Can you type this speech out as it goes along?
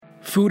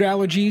Food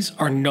allergies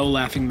are no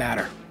laughing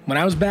matter. When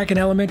I was back in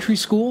elementary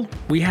school,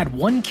 we had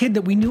one kid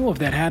that we knew of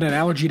that had an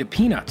allergy to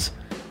peanuts.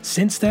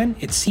 Since then,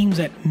 it seems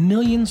that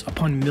millions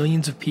upon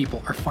millions of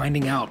people are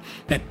finding out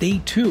that they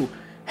too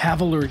have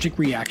allergic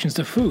reactions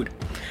to food.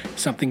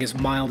 Something as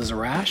mild as a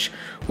rash,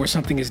 or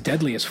something as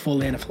deadly as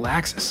full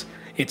anaphylaxis.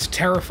 It's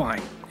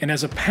terrifying, and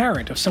as a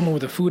parent of someone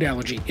with a food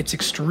allergy, it's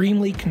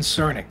extremely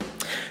concerning.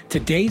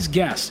 Today's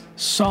guest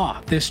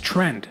saw this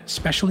trend,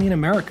 especially in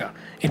America,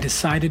 and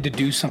decided to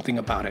do something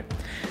about it.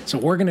 So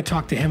we're going to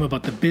talk to him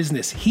about the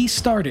business he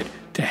started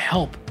to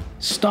help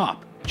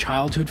stop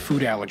childhood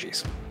food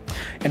allergies.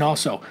 And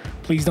also,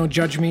 please don't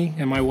judge me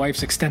and my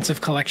wife's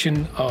extensive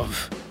collection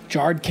of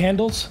jarred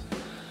candles.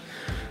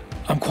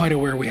 I'm quite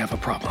aware we have a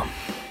problem.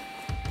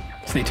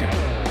 Stay tuned.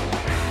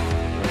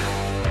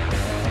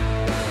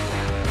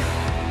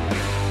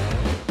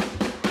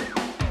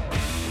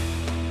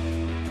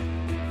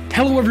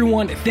 Hello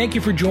everyone, thank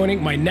you for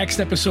joining my next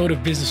episode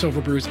of Business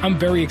Over Brews. I'm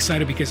very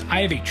excited because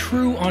I have a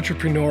true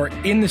entrepreneur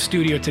in the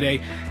studio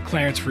today,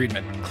 Clarence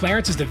Friedman.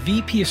 Clarence is the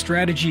VP of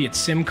Strategy at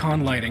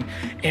SimCon Lighting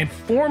and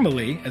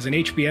formerly, as an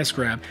HBS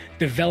grad,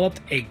 developed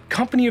a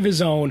company of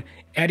his own,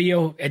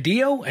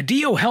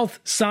 Adeo Health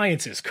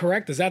Sciences,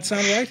 correct? Does that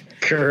sound right?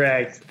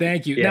 Correct.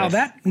 Thank you. Yes. Now,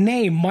 that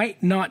name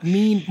might not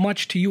mean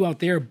much to you out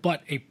there,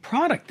 but a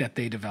product that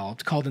they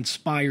developed called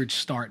Inspired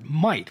Start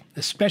might,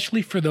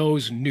 especially for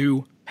those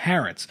new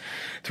parents.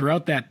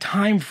 Throughout that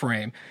time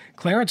frame,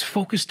 Clarence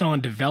focused on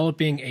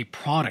developing a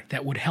product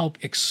that would help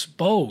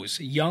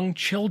expose young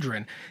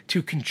children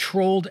to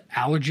controlled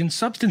allergen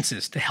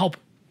substances to help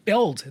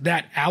build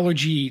that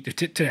allergy,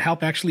 to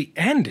help actually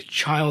end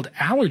child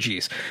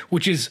allergies,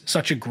 which is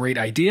such a great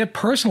idea.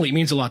 Personally, it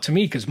means a lot to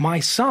me because my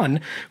son,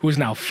 who is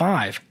now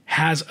 5,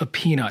 has a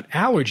peanut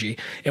allergy,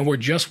 and we're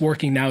just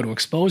working now to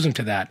expose him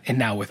to that. And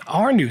now with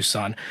our new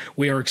son,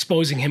 we are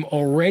exposing him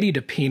already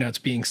to peanuts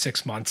being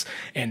 6 months.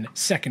 And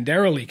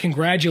secondarily,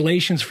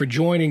 congratulations for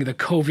joining the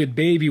COVID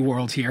baby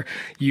world here.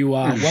 You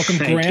welcomed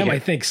Graham, I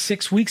think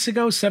 7 weeks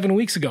ago,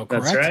 correct?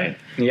 That's right.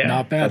 Yeah,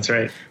 not bad. That's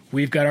right.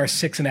 We've got our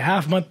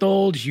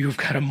 6.5-month-old, you've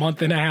got a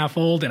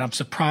 1.5-month-old, and I'm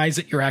surprised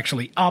that you're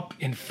actually up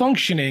and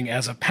functioning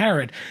as a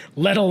parent,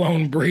 let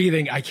alone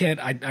breathing. I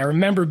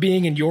remember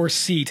being in your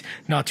seat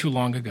not too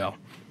long ago.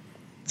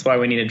 That's why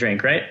we need a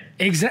drink, right?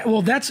 Exactly.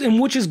 Well,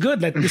 which is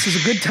good. That this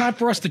is a good time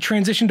for us to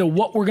transition to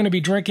what we're going to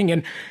be drinking.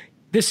 And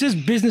this is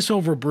Business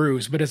Over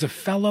Brews, but as a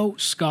fellow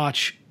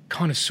Scotch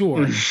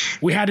connoisseur,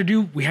 we had to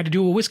do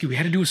a whiskey. We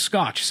had to do a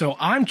Scotch. So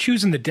I'm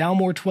choosing the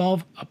Dalmore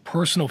 12, a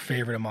personal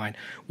favorite of mine.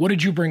 What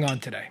did you bring on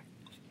today?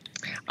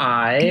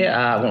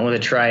 I went with a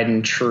tried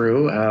and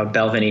true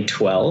Balvenie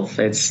 12.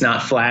 It's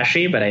not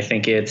flashy, but I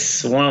think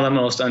it's one of the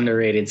most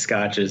underrated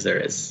scotches there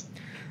is.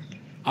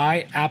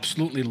 I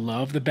absolutely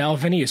love the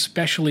Balvenie,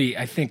 especially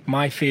I think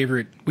my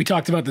favorite, we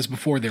talked about this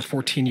before, their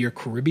 14-year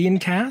Caribbean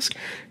cask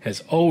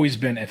has always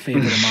been a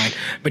favorite of mine.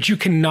 But you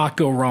cannot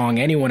go wrong,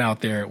 anyone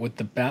out there, with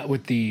the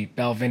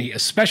Balvenie,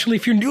 especially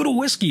if you're new to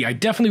whiskey. I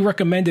definitely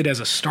recommend it as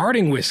a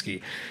starting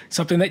whiskey,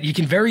 something that you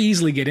can very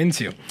easily get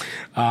into.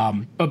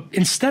 But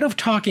instead of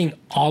talking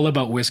all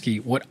about whiskey,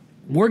 what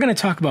we're going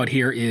to talk about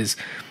here is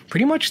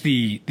pretty much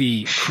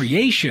the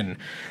creation,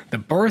 the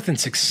birth and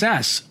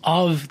success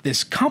of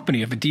this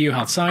company of Adeo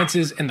Health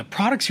Sciences and the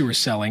products you were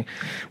selling,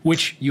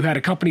 which you had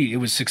a company, it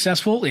was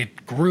successful,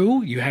 it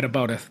grew, you had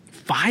about a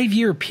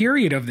 5-year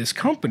period of this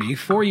company,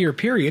 4-year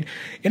period,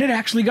 and it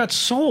actually got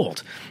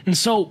sold. And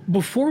so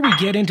before we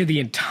get into the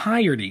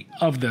entirety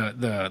of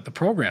the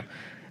program,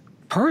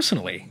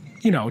 personally,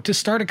 to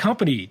start a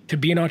company, to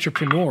be an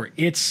entrepreneur,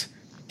 it's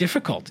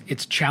difficult,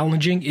 it's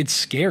challenging, it's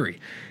scary.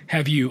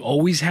 Have you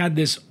always had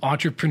this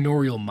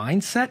entrepreneurial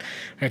mindset?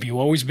 Have you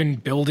always been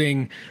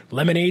building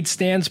lemonade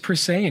stands per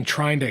se and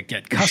trying to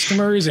get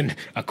customers and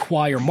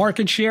acquire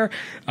market share?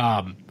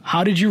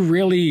 How did you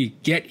really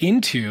get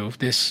into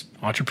this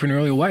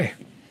entrepreneurial way?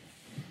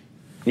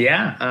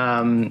 Yeah,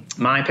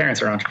 my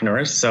parents are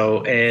entrepreneurs,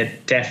 so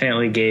it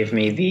definitely gave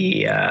me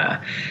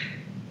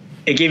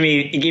It gave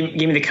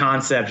me the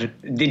concept, it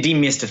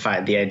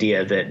demystified the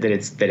idea that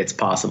it's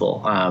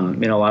possible. A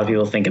lot of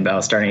people think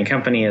about starting a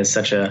company as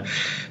such a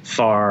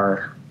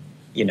far,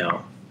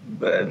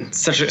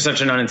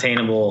 such an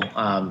unattainable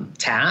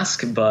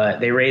task. But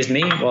they raised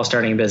me while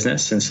starting a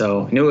business, and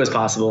so knew it was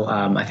possible.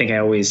 I think I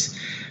always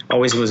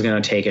was going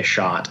to take a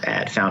shot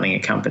at founding a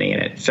company,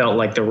 and it felt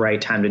like the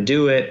right time to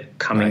do it.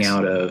 Coming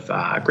out of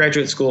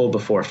graduate school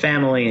before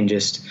family, and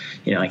just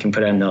I can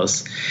put in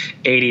those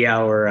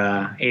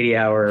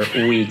 80-hour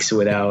weeks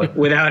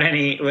without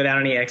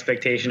any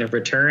expectation of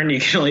return. You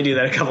can only do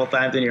that a couple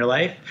times in your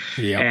life.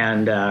 Yep.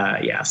 And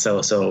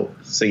so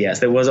yes,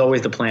 there was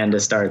always the plan to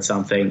start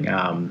something.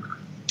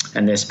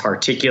 And this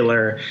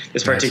particular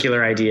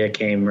idea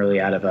came really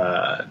out of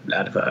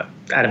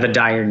a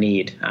dire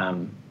need.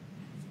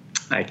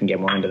 I can get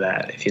more into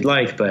that if you'd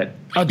like, but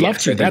I'd love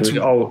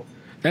to.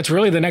 That's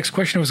really the next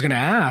question I was going to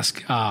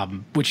ask,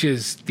 which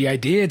is the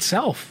idea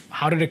itself.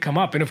 How did it come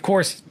up? And of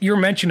course, your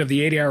mention of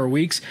the 80-hour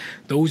weeks,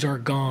 those are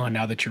gone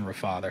now that you're a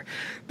father.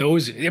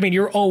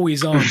 You're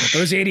always on, but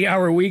those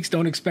 80-hour weeks,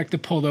 don't expect to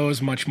pull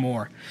those much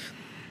more.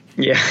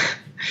 Yeah,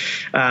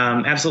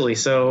 absolutely.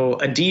 So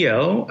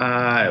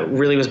Adeo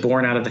really was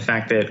born out of the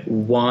fact that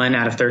 1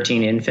 out of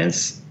 13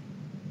 infants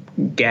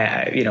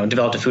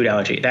developed a food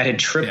allergy. That had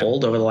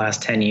tripled over the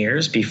last 10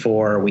 years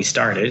before we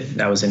started.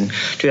 That was in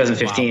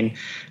 2015.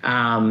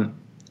 Wow.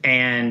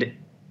 And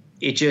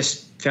it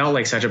just felt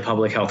like such a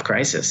public health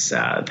crisis.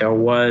 There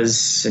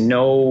was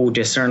no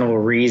discernible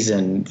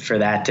reason for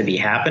that to be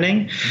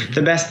happening. Mm-hmm.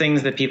 The best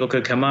things that people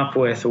could come up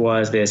with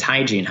was this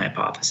hygiene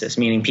hypothesis,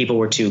 meaning people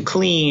were too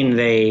clean,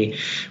 they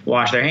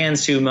washed their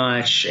hands too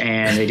much,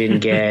 and they didn't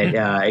get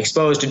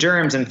exposed to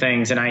germs and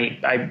things. And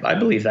I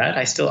believe that.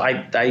 I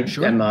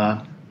sure. am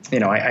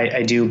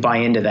I do buy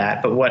into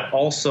that. But what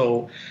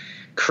also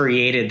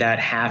created that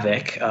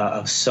havoc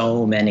of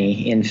so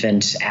many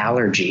infant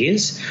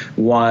allergies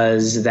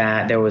was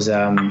that there was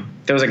a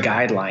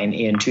guideline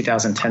in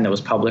 2010 that was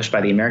published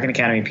by the American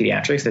Academy of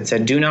Pediatrics that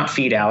said, do not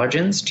feed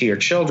allergens to your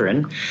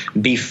children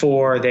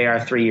before they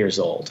are 3 years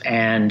old.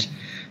 And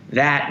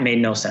that made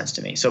no sense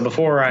to me. So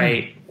before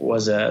I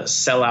was a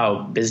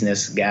sellout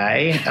business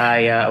guy,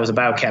 I was a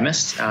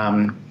biochemist.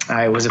 And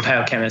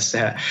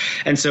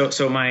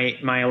so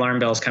my alarm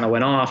bells kind of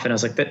went off, and I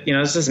was like, this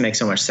doesn't make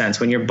so much sense.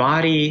 When your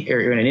body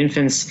or when an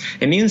infant's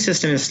immune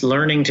system is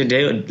learning to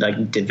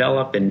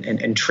develop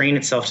and train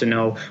itself to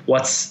know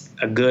what's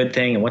a good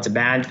thing and what's a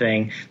bad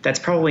thing, that's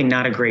probably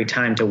not a great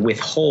time to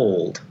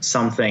withhold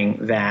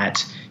something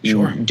that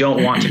you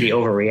don't want to be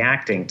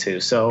overreacting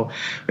to. So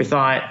we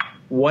thought,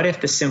 what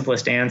if the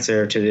simplest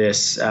answer to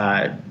this,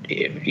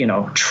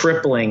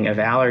 tripling of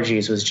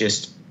allergies was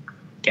just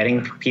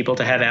getting people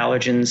to have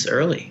allergens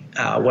early?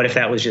 What if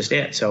that was just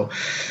it? So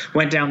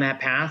went down that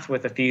path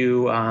with a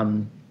few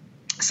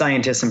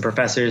scientists and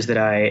professors that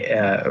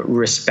I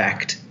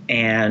respect.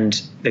 And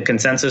the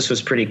consensus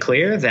was pretty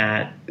clear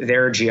that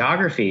there are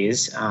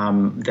geographies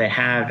that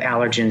have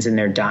allergens in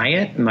their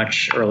diet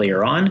much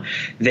earlier on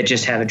that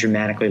just have a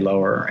dramatically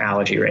lower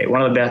allergy rate.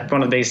 One of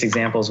the biggest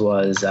examples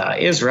was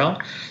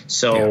Israel.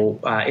 So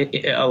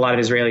a lot of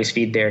Israelis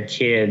feed their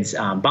kids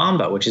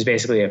bamba, which is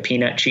basically a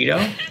peanut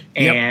Cheeto,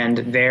 and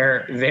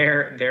their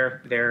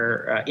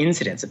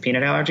incidence of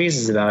peanut allergies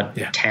is about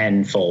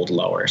 10-fold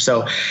lower.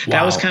 So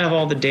that was kind of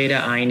all the data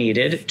I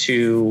needed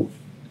to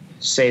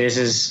say this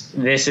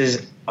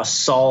is a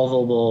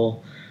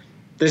solvable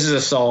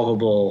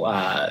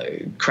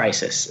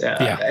crisis.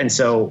 And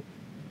so,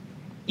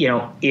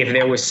 if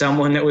there was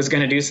someone that was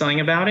going to do something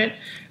about it,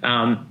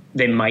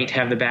 they might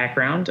have the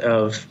background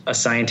of a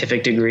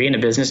scientific degree and a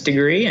business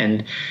degree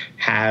and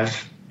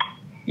have,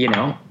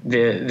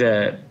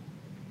 the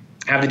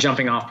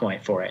jumping off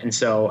point for it. And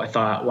so I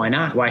thought, why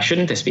not? Why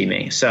shouldn't this be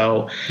me?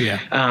 So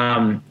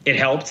it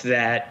helped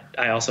that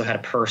I also had a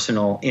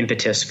personal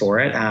impetus for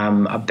it.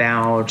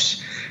 About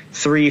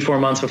 3-4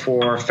 months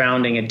before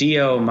founding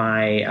Adeo,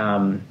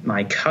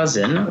 my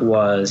cousin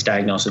was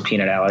diagnosed with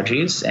peanut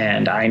allergies,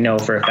 and I know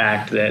for a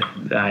fact that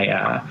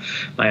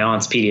my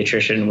aunt's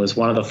pediatrician was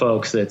one of the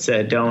folks that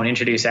said don't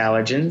introduce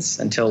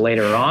allergens until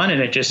later on,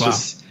 and it just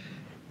was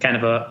kind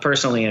of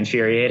personally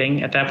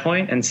infuriating at that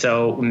point. And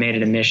so we made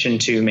it a mission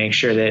to make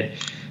sure that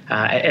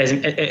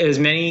as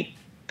many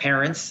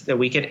parents that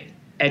we could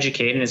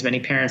educate and as many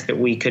parents that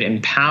we could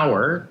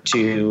empower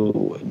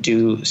to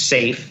do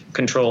safe,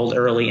 controlled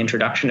early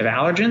introduction of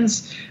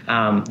allergens,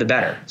 the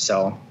better.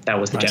 So that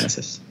was the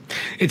genesis.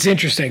 It's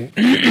interesting.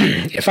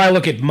 If I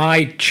look at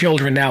my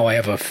children now, I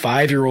have a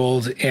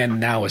 5-year-old and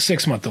now a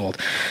 6-month-old.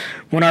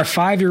 When our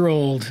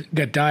 5-year-old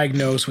got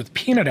diagnosed with a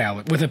peanut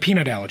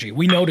allergy,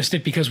 we noticed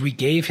it because we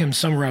gave him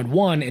some around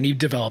 1 and he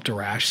developed a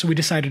rash. So we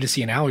decided to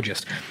see an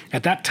allergist.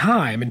 At that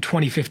time, in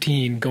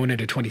 2015, going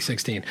into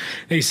 2016,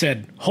 they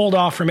said, hold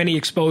off from any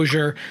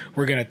exposure.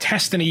 We're going to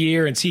test in a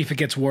year and see if it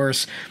gets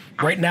worse.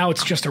 Right now,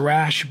 it's just a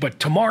rash, but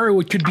tomorrow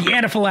it could be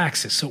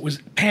anaphylaxis. So it was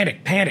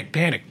panic. Don't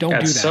do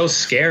that. That's so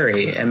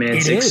scary. I mean,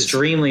 it's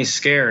extremely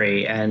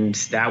scary, and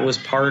that was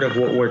part of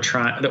what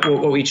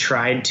we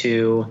tried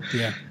to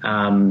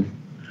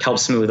help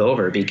smooth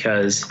over,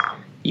 because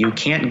you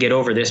can't get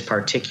over this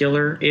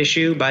particular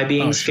issue by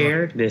being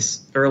scared.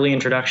 This early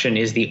introduction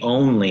is the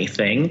only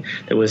thing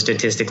that was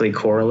statistically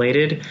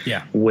correlated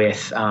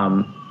with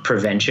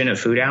prevention of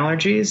food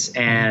allergies,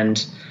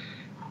 and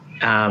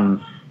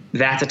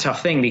that's a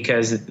tough thing,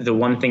 because the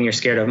one thing you're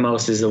scared of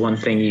most is the one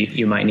thing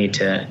you might need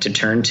to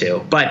turn to.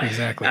 But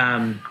exactly.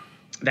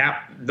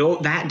 That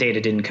data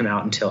didn't come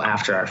out until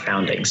after our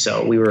founding.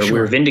 So we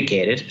were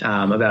vindicated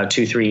about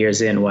 2-3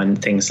 years in when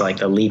things like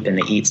the LEAP and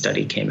the EAT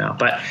study came out.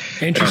 But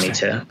I don't need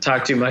to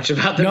talk too much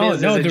about the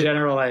business in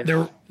general.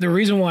 The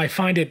reason why I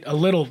find it a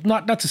little,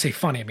 not to say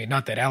funny, I mean,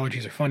 not that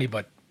allergies are funny,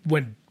 but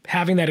when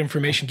having that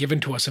information given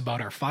to us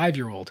about our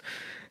 5-year-old,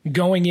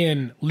 going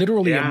in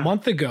literally a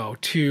month ago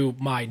to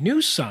my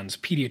new son's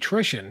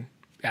pediatrician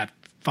at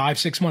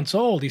 5-6 months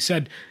old, he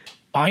said,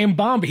 buy him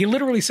Bomba. He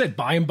literally said,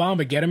 buy him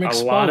Bomba, get him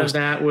exposed. A lot of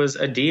that was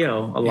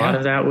Adeo. A lot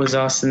of that was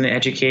us in the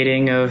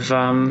educating of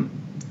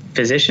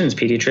physicians,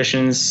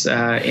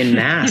 pediatricians in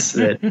mass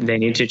that they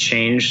need to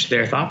change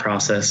their thought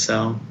process.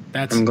 So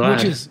I'm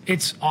glad.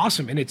 It's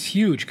awesome, and it's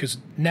huge because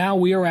now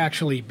we are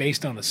actually,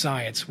 based on the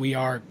science, we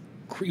are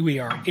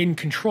in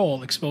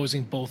control,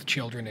 exposing both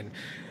children and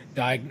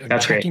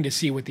checking to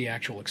see what the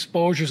actual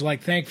exposure is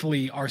like.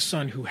 Thankfully, our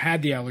son who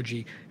had the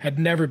allergy had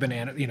never been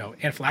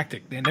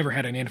anaphylactic. They never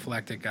had an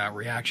anaphylactic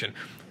reaction.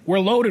 We're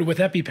loaded with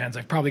EpiPens.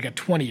 I've probably got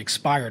 20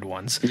 expired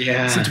ones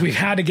since we've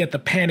had to get the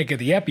panic of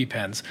the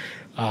EpiPens.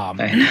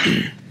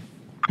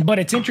 But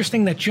it's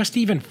interesting that just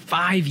even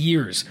 5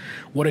 years,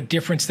 what a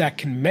difference that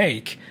can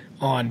make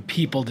on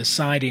people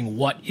deciding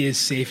what is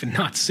safe and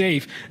not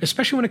safe,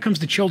 especially when it comes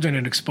to children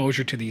and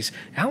exposure to these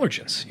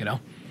allergens,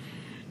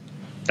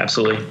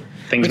 Absolutely.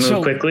 Things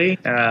move quickly,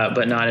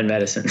 but not in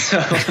medicine.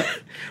 So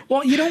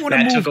well, you don't want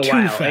to move too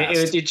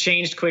fast. It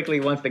changed quickly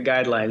once the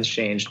guidelines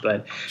changed,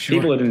 but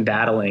people have been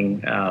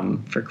battling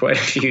for quite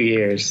a few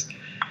years.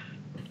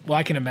 Well,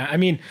 I can imagine. I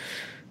mean,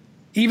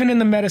 even in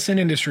the medicine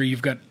industry,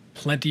 you've got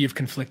plenty of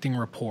conflicting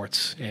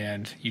reports,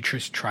 and you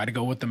just try to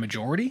go with the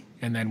majority.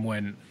 And then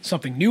when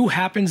something new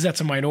happens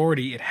that's a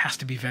minority, it has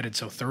to be vetted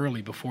so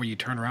thoroughly before you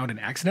turn around and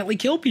accidentally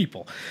kill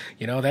people.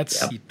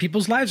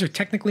 People's lives are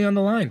technically on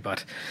the line,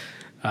 but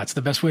it's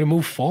the best way to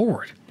move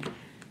forward.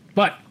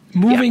 But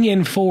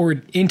moving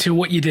forward into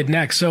what you did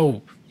next.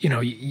 So,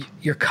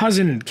 your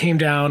cousin came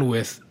down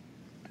with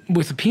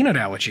a peanut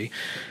allergy.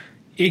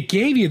 It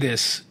gave you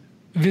this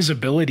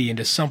visibility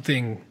into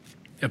something,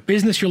 a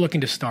business you're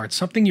looking to start,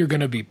 something you're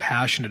going to be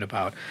passionate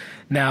about.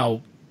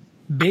 Now,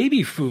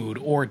 baby food,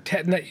 or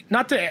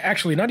not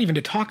even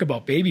to talk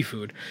about baby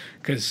food,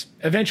 because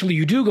eventually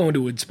you do go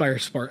into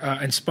inspired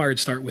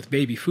start with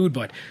baby food,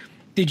 but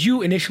did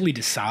you initially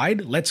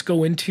decide, let's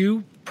go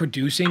into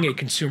producing a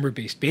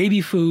consumer-based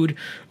baby food?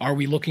 Are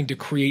we looking to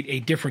create a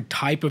different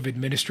type of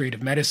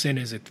administrative medicine?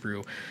 Is it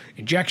through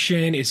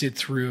injection? Is it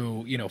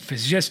through,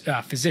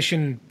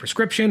 physician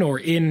prescription, or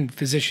in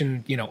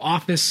physician,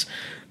 office,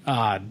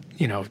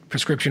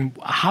 prescription?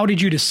 How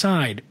did you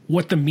decide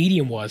what the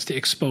medium was to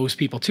expose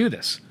people to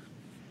this?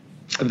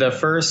 The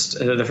first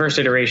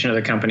iteration of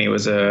the company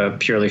was a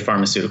purely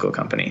pharmaceutical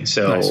company.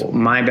 So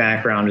my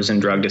background was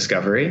in drug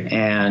discovery,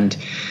 and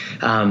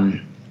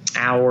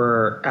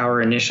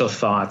our initial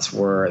thoughts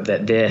were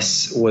that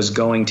this was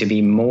going to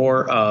be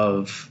more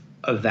of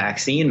a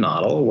vaccine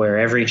model where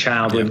every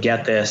child would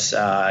get this,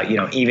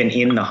 even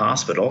in the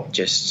hospital,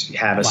 just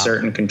have a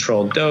certain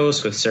controlled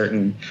dose with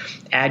certain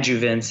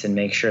adjuvants and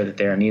make sure that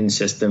their immune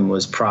system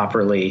was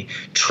properly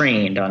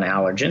trained on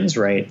allergens,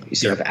 right?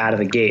 Sort of out of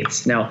the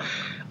gates. Now,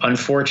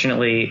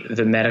 unfortunately,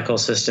 the medical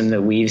system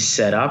that we've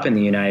set up in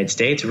the United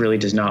States really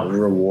does not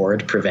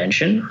reward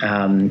prevention.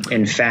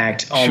 In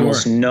fact,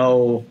 almost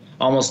no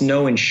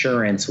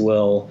insurance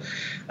will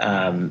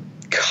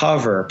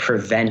cover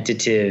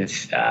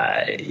preventative,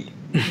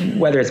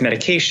 whether it's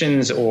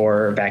medications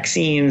or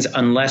vaccines,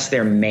 unless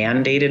they're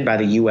mandated by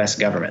the U.S.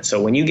 government.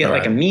 So when you get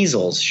like a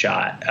measles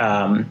shot,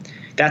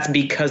 that's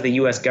because the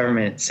U.S.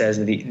 government says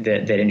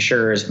that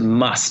insurers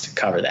must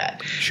cover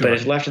that. But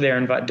if left to their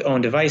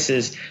own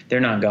devices, they're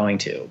not going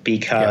to,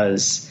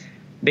 because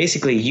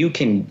basically you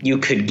could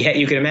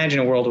imagine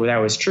a world where that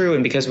was true,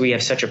 and because we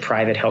have such a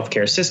private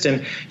healthcare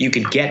system, you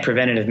could get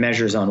preventative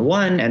measures on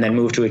one and then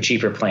move to a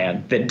cheaper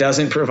plan that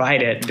doesn't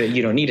provide it, that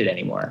you don't need it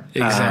anymore.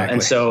 Exactly.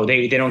 And so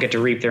they don't get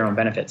to reap their own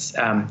benefits.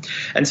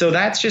 And so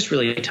that's just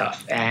really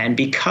tough. And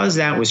because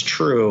that was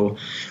true,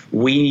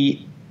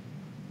 we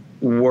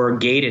were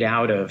gated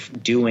out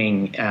of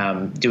doing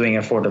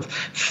a sort of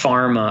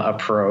pharma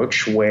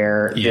approach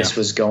where this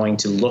was going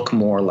to look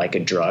more like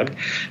a drug.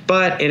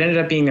 But it ended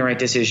up being the right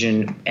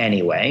decision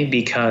anyway,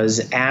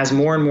 because as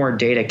more and more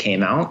data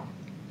came out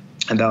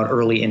about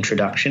early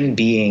introduction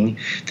being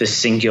the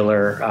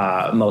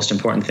singular most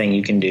important thing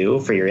you can do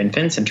for your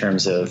infants in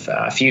terms of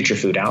future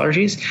food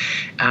allergies,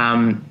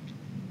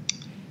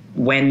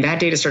 when that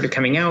data started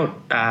coming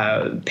out,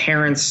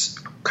 parents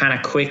kind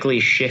of quickly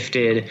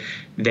shifted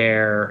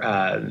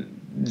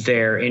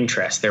their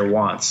interests, their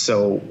wants.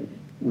 So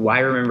I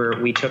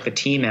remember we took a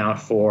team out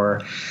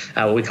for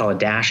what we call a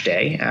dash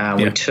day.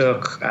 We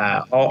took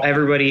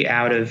everybody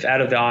out of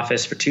the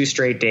office for 2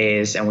 straight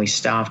days, and we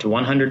stopped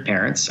 100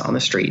 parents on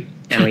the street,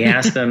 and we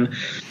asked them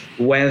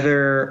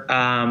whether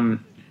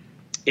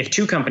if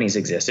 2 companies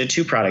existed,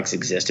 2 products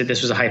existed,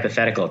 this was a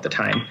hypothetical at the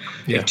time.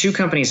 If 2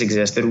 companies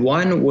existed,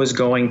 one was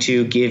going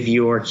to give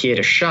your kid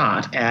a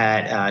shot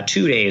at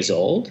 2 days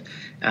old,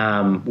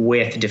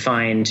 with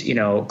defined,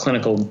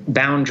 clinical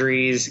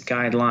boundaries,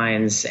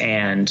 guidelines,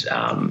 and,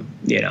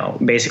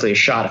 basically a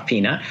shot of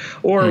peanut,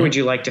 or would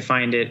you like to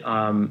find it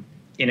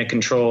in a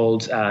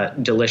controlled,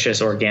 delicious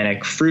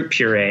organic fruit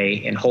puree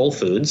in Whole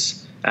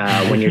Foods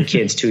when your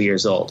kid's 2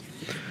 years old?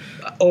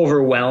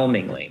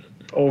 Overwhelmingly,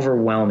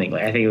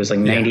 overwhelmingly, I think it was like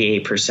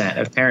 98%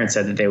 of parents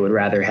said that they would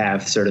rather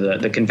have sort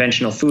of the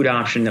conventional food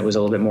option that was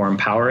a little bit more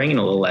empowering and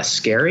a little less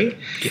scary.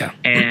 Yeah.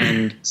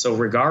 And so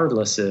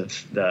regardless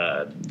of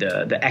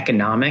the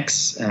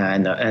economics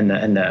and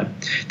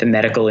the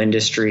medical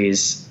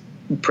industry's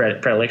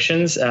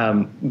predilections,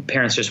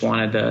 parents just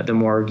wanted the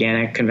more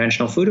organic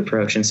conventional food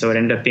approach. And so it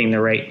ended up being the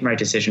right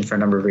decision for a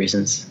number of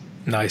reasons.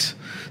 Nice.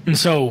 And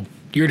so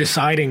you're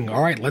deciding,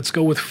 all right, let's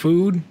go with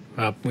food.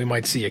 We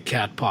might see a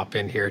cat pop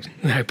in here.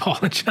 I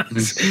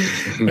apologize.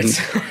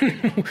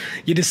 But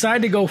you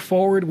decide to go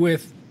forward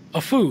with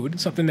a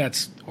food, something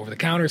that's over the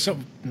counter, so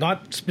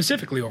not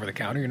specifically over the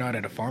counter. You're not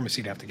at a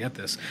pharmacy to have to get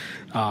this.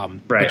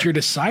 But you're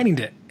deciding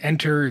to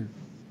enter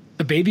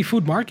the baby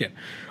food market.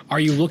 Are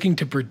you looking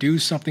to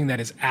produce something that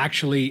is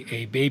actually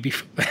a baby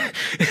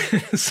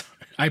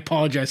I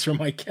apologize for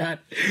my cat.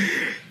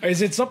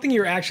 Is it something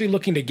you're actually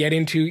looking to get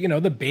into,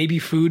 the baby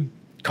food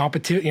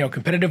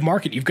competitive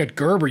market? You've got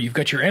Gerber, you've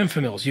got your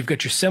Enfamils, you've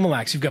got your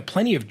Similacs, you've got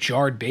plenty of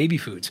jarred baby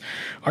foods.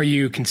 Are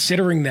you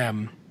considering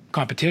them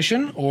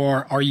competition,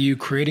 or are you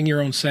creating your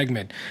own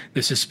segment?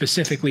 This is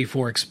specifically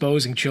for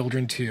exposing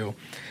children to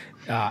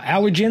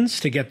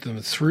allergens to get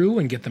them through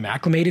and get them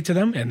acclimated to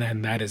them, and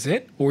then that is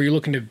it? Or are you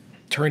looking to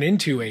turn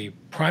into a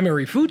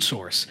primary food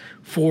source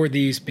for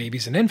these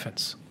babies and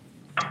infants?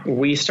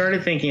 We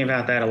started thinking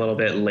about that a little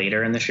bit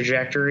later in the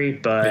trajectory,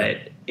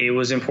 but it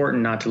was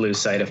important not to lose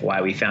sight of why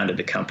I founded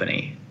the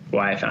company,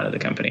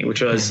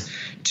 which was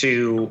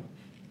to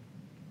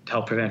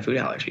help prevent food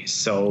allergies.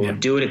 So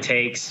do what it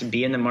takes,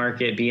 be in the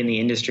market, be in the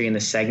industry, in the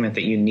segment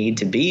that you need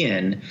to be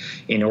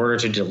in order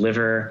to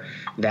deliver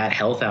that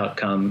health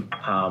outcome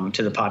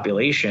to the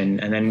population,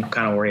 and then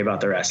kind of worry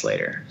about the rest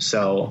later.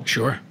 So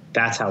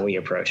that's how we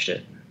approached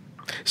it.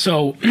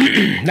 So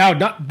now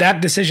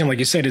that decision, like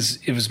you said,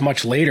 it was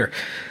much later.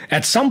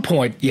 At some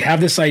point, you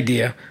have this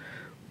idea.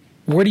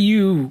 Where do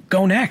you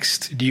go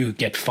next? Do you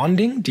get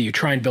funding? Do you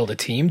try and build a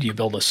team? Do you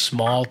build a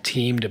small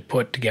team to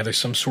put together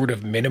some sort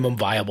of minimum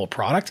viable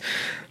product?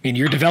 I mean,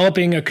 you're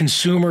developing a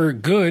consumer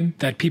good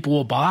that people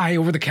will buy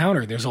over the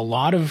counter. There's a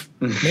lot of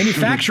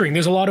manufacturing.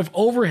 There's a lot of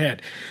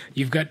overhead.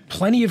 You've got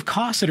plenty of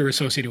costs that are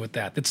associated with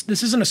that.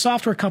 This isn't a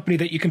software company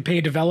that you can pay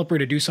a developer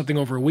to do something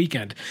over a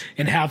weekend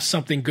and have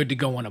something good to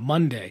go on a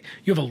Monday.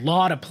 You have a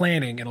lot of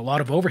planning and a lot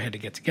of overhead to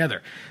get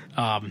together.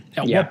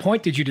 At what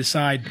point did you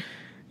decide,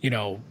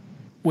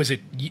 was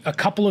it a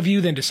couple of you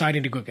then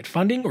deciding to go get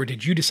funding, or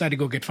did you decide to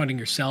go get funding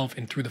yourself,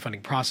 and through the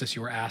funding process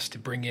you were asked to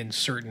bring in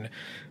certain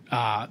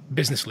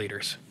business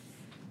leaders?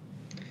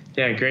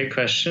 Yeah, great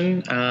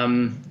question.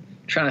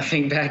 Trying to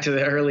think back to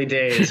the early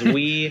days.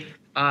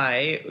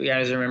 I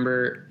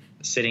remember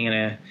sitting in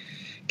a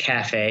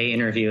cafe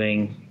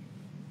interviewing,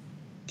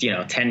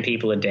 10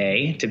 people a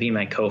day to be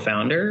my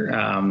co-founder.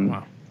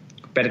 Wow.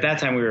 But at that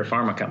time, we were a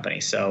pharma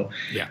company, so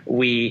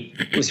we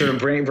sort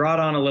of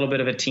brought on a little bit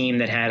of a team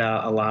that had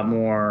a lot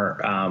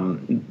more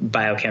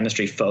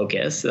biochemistry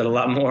focus, that a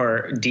lot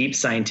more deep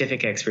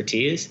scientific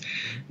expertise.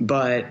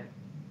 But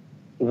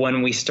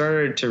when we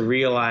started to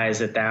realize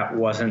that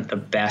wasn't the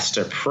best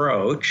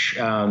approach,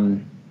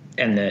 and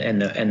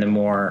the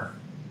more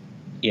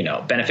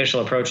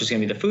beneficial approach is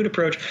going to be the food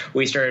approach,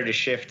 we started to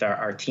shift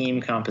our team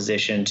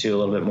composition to a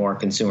little bit more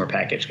consumer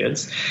packaged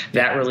goods.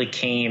 That really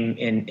came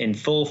in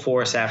full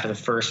force after the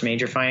first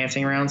major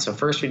financing round. So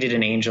first we did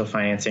an angel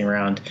financing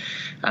round.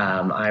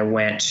 I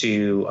went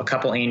to a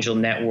couple angel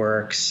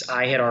networks.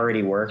 I had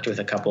already worked with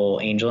a couple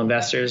angel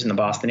investors in the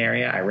Boston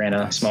area. I ran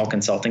a small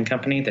consulting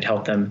company that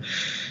helped them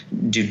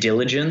do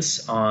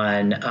diligence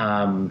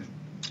on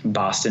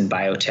Boston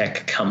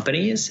biotech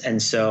companies. And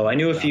so I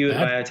knew a few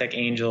biotech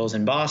angels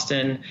in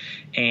Boston,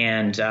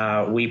 and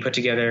we put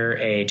together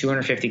a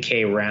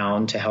 $250K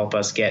round to help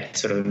us get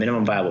sort of a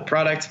minimum viable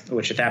product,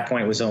 which at that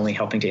point was only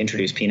helping to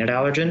introduce peanut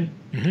allergen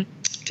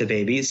to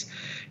babies.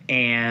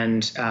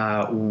 And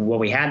when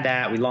we had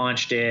that, we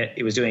launched it.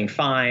 It was doing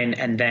fine.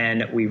 And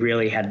then we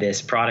really had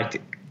this product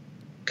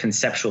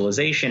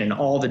conceptualization and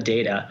all the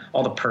data,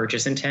 all the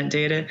purchase intent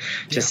data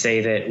to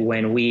say that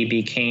when we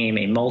became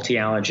a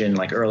multi-allergen,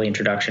 like early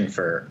introduction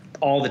for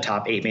all the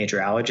top 8 major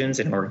allergens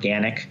in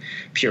organic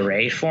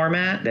puree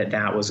format,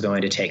 that was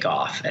going to take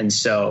off. And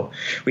so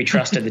we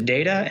trusted the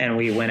data, and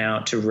we went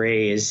out to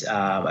raise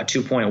a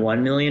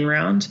 2.1 million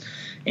round.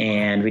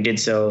 And we did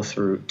so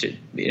through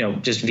just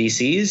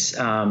VCs.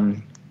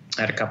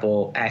 Had a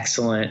couple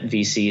excellent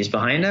VCs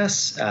behind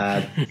us.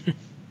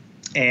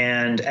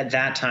 And at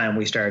that time,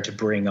 we started to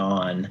bring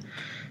on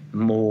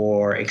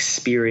more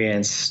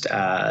experienced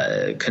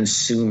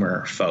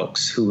consumer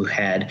folks who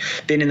had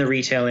been in the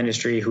retail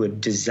industry, who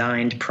had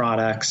designed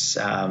products,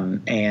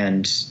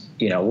 and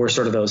we're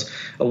sort of those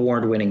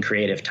award-winning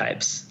creative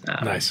types.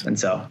 Nice. And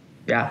so,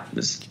 it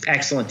was an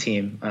excellent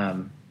team.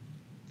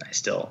 We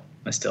still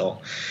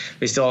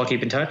all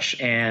keep in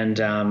touch, and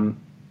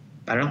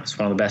I don't know. It's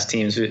one of the best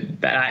teams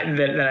that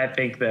I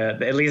think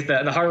at least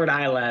the Harvard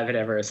iLab had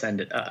ever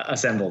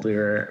assembled. We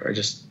were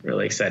just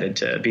really excited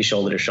to be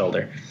shoulder to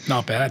shoulder.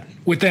 Not bad.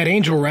 With that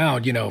angel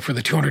round, for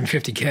the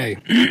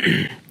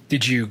 $250K,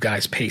 did you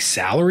guys pay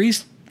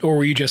salaries or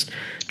were you just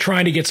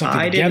trying to get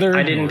something together?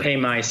 I didn't pay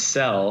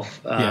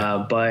myself,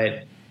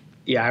 but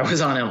yeah, I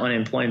was on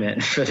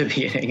unemployment for the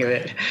beginning of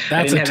it.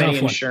 I didn't have any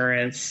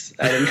insurance.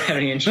 I didn't have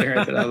any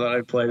insurance and I was on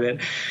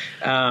unemployment.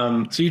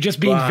 So you're just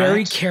being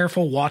very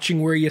careful,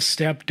 watching where you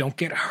step, don't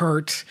get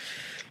hurt.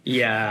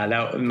 Yeah,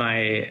 that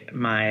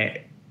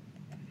my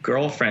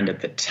girlfriend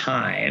at the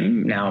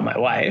time, now my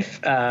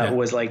wife,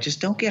 was like, just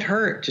don't get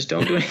hurt. Just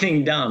don't do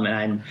anything dumb.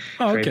 And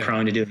I'm very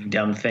prone to doing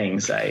dumb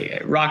things.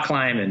 I rock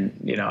climb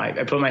and,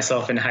 I put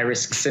myself in high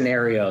risk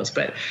scenarios,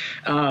 but,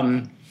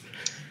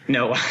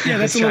 no, yeah,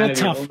 that's a little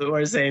tough. A little bit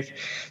more safe.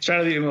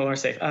 Trying to be a little more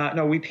safe.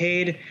 No, we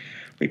paid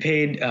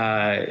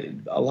a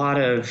lot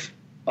of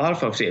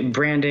folks. We had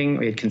branding,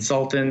 we had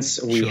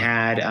consultants, we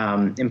had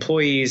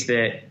employees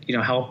that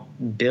help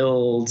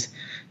build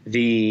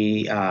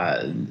the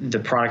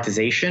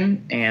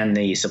productization and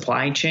the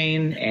supply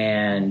chain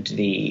and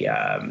the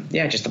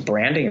just the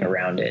branding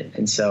around it.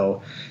 And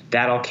so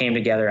that all came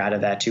together out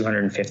of that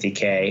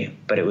 $250K,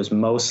 but it was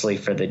mostly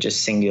for the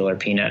just singular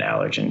peanut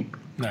allergen.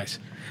 Nice.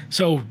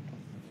 So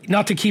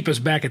not to keep us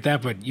back at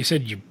that, but you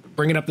said you're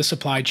bringing up the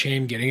supply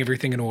chain, getting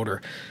everything in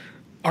order.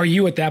 Are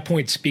you at that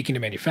point speaking to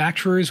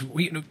manufacturers?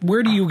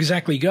 Where do you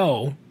exactly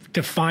go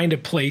to find a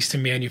place to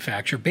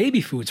manufacture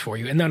baby foods for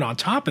you? And then on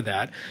top of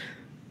that,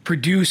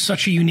 produce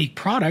such a unique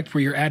product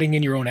where you're adding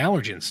in your own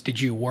allergens?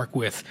 Did you work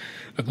with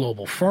a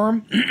global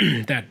firm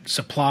that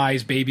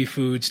supplies baby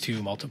foods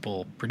to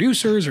multiple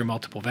producers or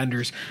multiple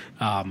vendors?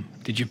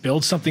 Did you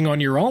build something on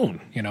your own?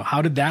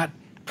 How did that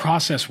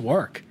process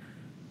work?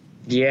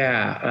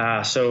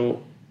 Yeah.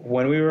 So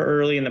when we were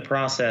early in the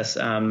process,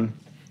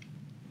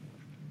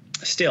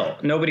 still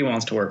nobody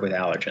wants to work with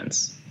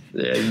allergens.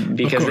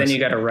 Because then you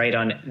got to write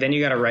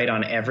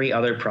on every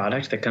other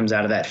product that comes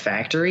out of that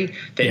factory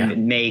that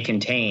may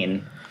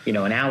contain, an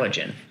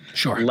allergen.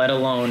 Sure. Let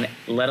alone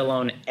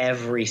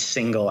every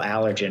single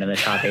allergen in the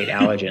top 8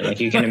 allergen. Like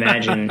you can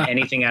imagine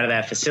anything out of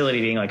that facility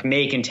being like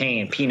may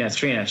contain peanuts,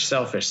 tree nuts,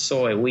 shellfish,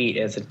 soy, wheat.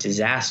 It's a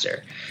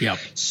disaster. Yeah.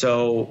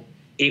 So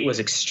it was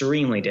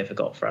extremely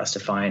difficult for us to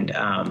find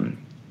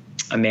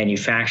a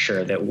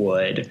manufacturer that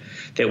would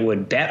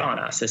bet on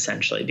us,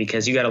 essentially,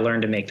 because you got to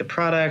learn to make the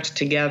product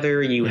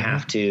together. You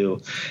have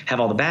to have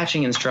all the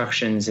batching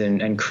instructions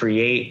and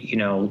create,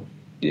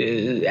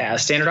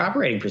 standard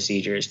operating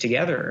procedures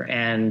together.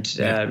 And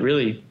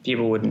really,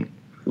 people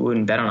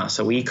wouldn't bet on us.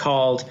 So we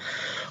called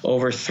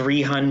over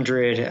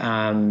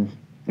 300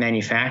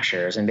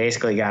 manufacturers and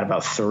basically got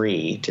about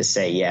 3 to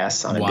say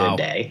yes on a good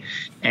day.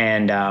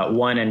 And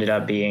one ended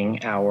up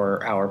being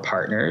our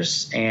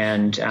partners.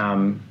 And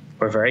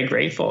we're very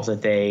grateful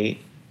that they,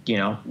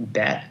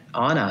 bet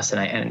on us,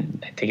 and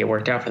I think it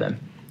worked out for them.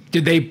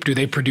 Do they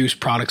produce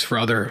products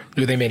for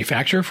do they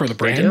manufacture for the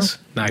brands?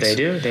 Nice. They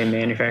do. They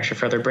manufacture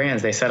for other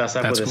brands. They set us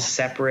up with a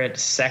separate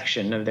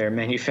section of their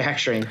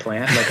manufacturing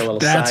plant, like a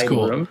little side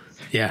room.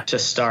 Yeah. To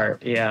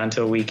start. Yeah.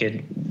 Until we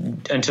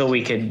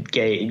could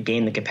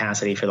gain the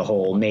capacity for the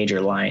whole major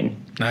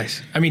line.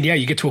 Nice. I mean,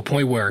 you get to a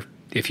point where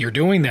if you're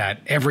doing that,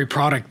 every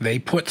product they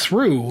put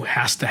through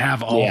has to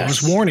have all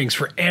those warnings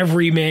for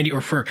every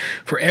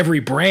for every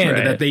brand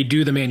that they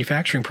do the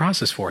manufacturing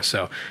process for.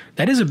 So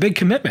that is a big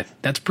commitment.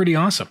 That's pretty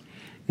awesome.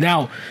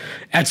 Now,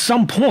 at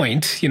some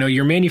point,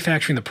 you're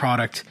manufacturing the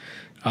product.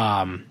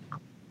 Even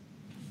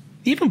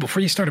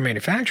before you started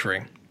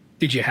manufacturing,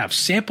 did you have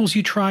samples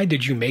you tried?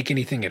 Did you make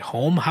anything at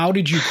home? How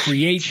did you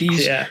create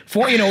these?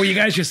 Were you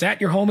guys just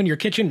at your home in your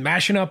kitchen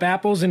mashing up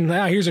apples and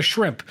here's a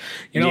shrimp?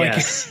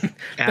 Yes,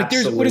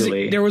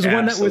 absolutely. There was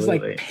one that was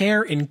like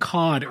pear and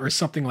cod or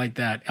something like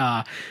that.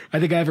 I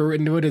think I have it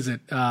written to it. Is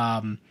it?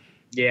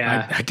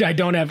 I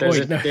don't have.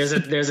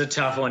 There's a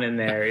tough one in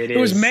there. It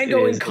was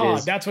mango and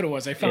cod. That's what it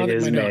was. I found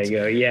it in my notes.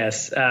 Mango.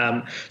 Yes.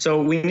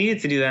 So we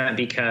needed to do that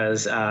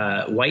because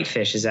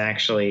whitefish is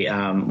actually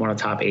one of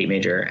the top 8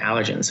 major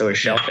allergens. So is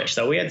shellfish.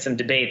 So we had some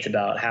debates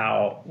about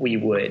how we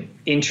would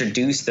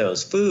introduce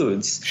those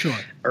foods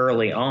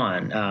early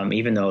on,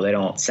 even though they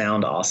don't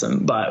sound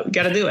awesome. But we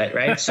got to do it,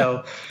 right?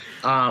 So.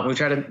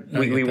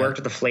 We worked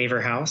with the flavor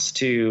house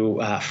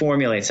to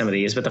formulate some of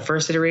these, but the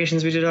first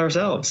iterations we did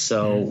ourselves.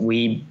 So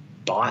we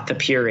bought the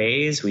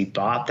purees, we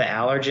bought the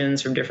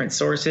allergens from different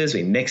sources,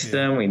 we mixed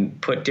them, we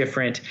put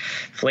different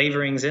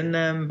flavorings in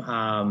them,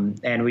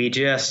 and we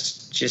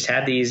just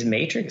had these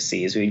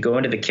matrices. We'd go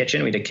into the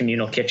kitchen, we did a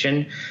communal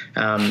kitchen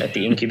at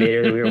the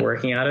incubator that we were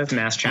working out of,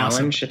 Mass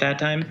Challenge at that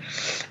time,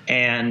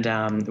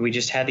 and we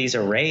just had these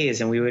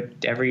arrays, and we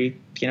would every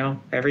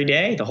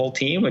day the whole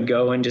team would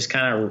go and just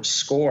kind of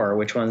score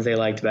which ones they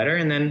liked better,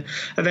 and then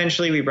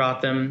eventually we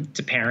brought them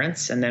to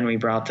parents, and then we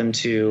brought them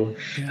to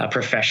a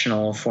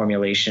professional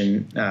formulation.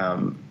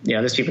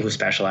 There's people who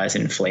specialize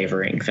in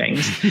flavoring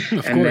things,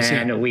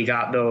 we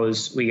got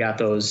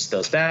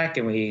those back,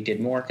 and we did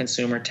more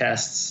consumer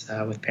tests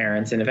with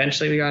parents, and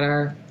eventually we got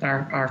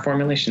our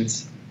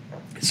formulations.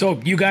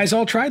 So you guys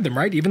all tried them,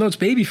 right? Even though it's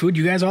baby food,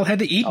 you guys all had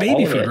to eat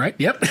baby food, right?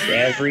 Yep.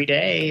 Every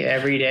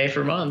day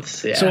for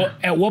months. Yeah. So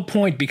at what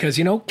point, because,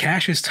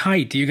 cash is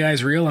tight, do you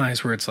guys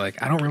realize where it's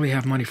like, I don't really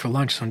have money for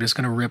lunch, so I'm just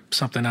going to rip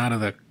something out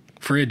of the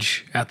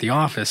fridge at the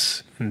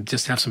office and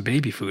just have some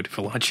baby food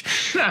for lunch.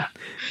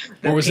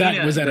 Or was that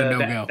a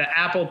no-go? The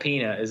apple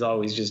peanut is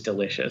always just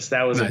delicious.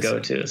 That was nice. A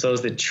go-to. So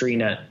was the tree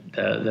nut,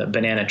 the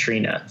banana tree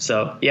nut.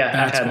 So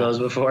yeah, I've had those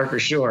before for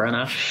sure on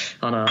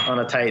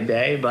a tight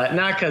day, but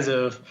not because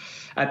of.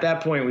 At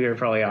that point, we were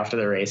probably off to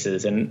the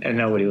races, and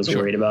nobody was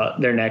worried about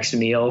their next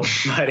meal.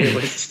 But it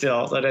was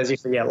still, sometimes you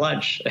forget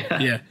lunch.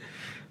 Yeah.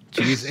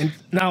 Jeez. And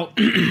now,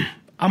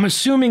 I'm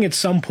assuming at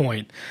some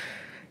point,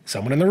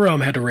 someone in the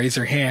room had to raise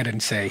their hand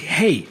and say,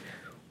 hey,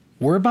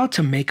 we're about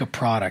to make a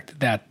product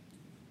that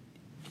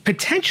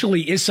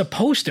potentially is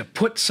supposed to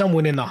put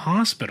someone in the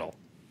hospital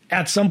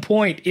at some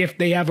point if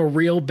they have a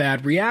real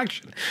bad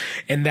reaction.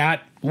 And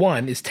that,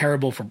 one, is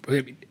terrible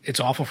it's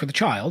awful for the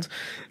child,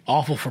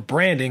 awful for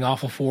branding,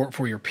 awful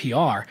for your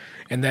PR.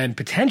 And then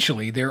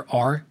potentially there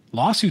are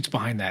lawsuits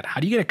behind that.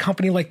 How do you get a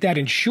company like that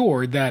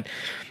insured that,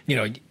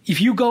 if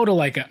you go to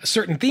like a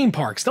certain theme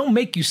parks, they'll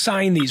make you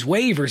sign these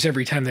waivers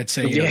every time that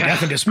say,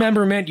 death and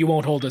dismemberment, you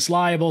won't hold us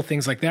liable,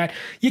 things like that.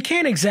 You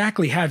can't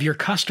exactly have your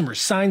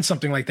customers sign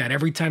something like that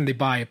every time they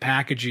buy a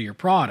package of your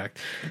product.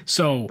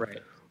 So, right.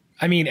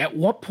 I mean, at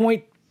what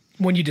point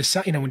when you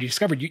decide, when you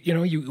discovered,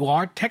 you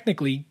are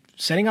technically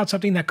sending out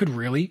something that could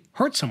really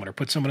hurt someone or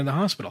put someone in the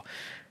hospital.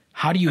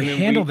 How do you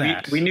handle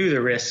that? We knew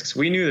the risks.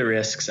 I knew the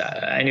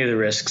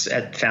risks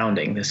at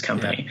founding this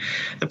company.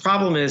 Yeah. The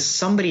problem is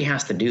somebody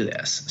has to do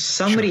this.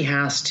 Somebody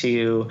has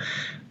to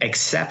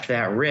accept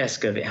that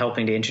risk of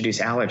helping to introduce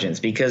allergens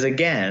because,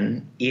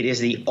 again, it is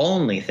the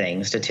only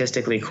thing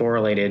statistically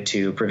correlated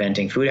to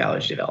preventing food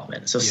allergy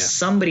development. So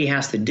somebody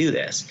has to do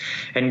this.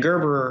 And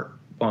Gerber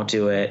won't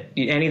do it.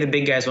 Any of the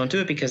big guys won't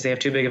do it because they have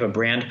too big of a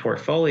brand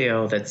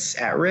portfolio that's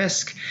at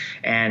risk,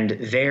 and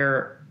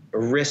their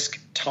risk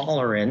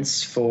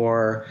tolerance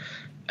for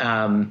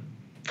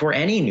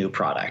any new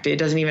product, it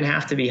doesn't even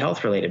have to be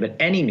health related, but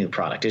any new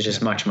product is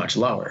just much, much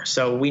lower.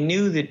 So we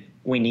knew that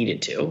we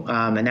needed to,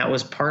 and that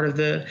was part of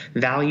the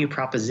value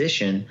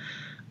proposition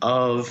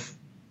of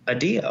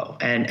Adeo.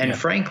 And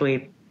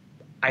frankly,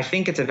 I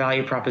think it's a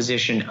value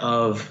proposition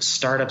of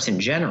startups in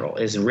general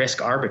is risk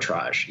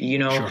arbitrage.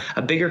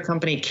 A bigger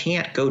company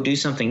can't go do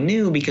something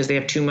new because they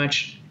have too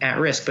much at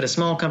risk, but a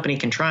small company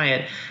can try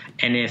it.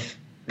 And if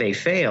they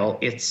fail,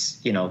 it's,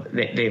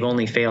 they've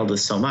only failed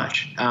with so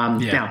much.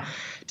 Now,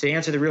 to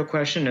answer the real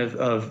question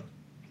of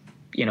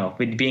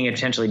being a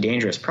potentially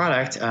dangerous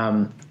product,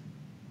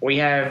 we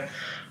have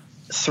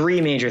three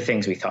major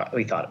things we thought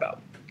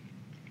about.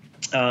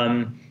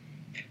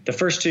 The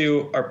first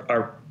two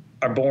are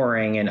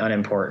boring and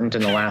unimportant,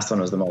 and the last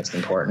one was the most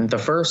important. The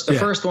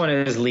first one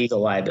is legal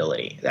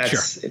liability.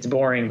 It's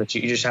boring, but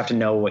you just have to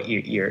know what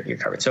you're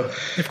covered. So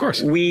of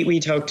course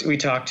we talked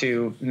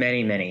to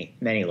many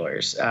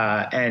lawyers,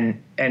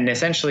 and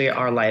essentially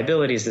our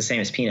liability is the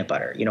same as peanut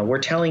butter. We're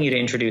telling you to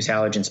introduce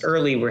allergens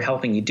early. We're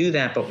helping you do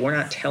that, but we're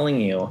not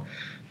telling you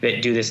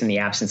that do this in the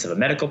absence of a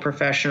medical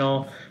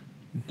professional.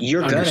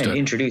 You're going to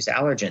introduce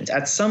allergens.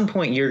 At some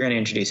point, you're going to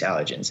introduce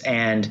allergens,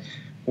 and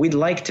we'd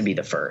like to be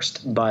the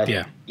first, but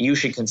you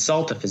should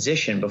consult a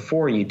physician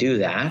before you do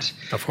that.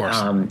 Of course.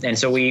 And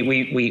so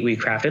we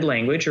crafted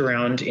language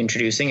around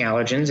introducing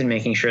allergens and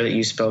making sure that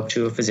you spoke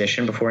to a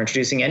physician before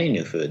introducing any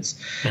new foods.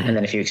 Mm-hmm. And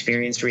then if you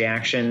experienced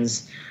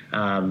reactions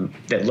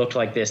that looked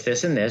like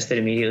this, and this, that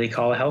immediately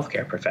call a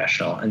healthcare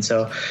professional. And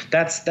so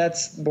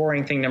that's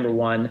boring thing number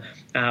one.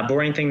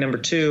 Boring thing number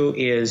two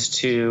is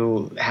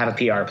to have a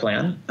PR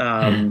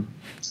plan.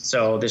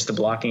 So there's the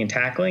blocking and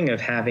tackling of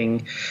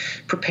having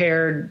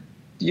prepared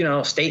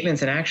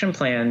statements and action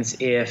plans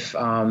if,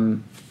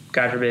 God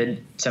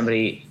forbid,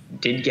 somebody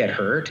did get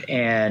hurt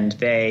and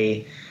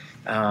they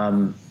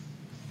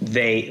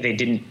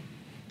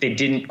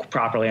didn't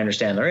properly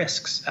understand the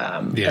risks.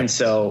 And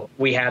so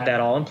we had that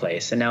all in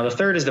place. And now the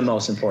third is the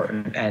most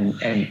important,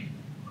 and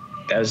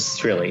that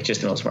was really just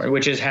the most important,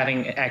 which is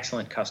having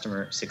excellent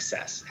customer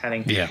success,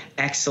 having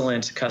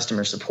excellent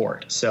customer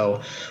support.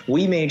 So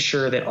we made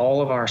sure that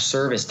all of our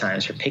service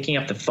times for picking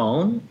up the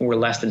phone were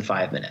less than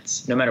 5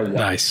 minutes, no matter what.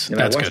 Nice. No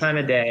matter what time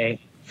of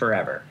day,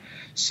 forever.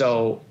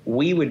 So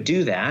we would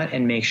do that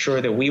and make sure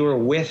that we were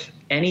with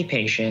any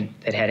patient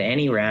that had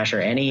any rash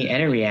or any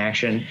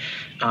reaction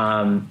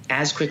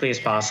as quickly as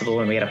possible.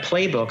 And we had a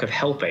playbook of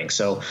helping.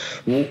 So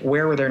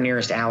where were their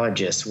nearest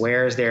allergists?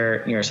 Where's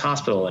their nearest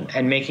hospital?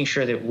 And making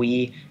sure that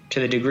we, to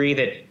the degree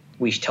that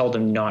we told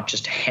them not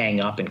just to hang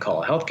up and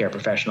call a healthcare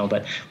professional,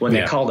 but when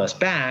they called us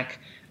back,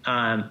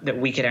 that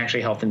we could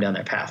actually help them down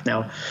their path.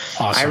 Now,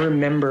 I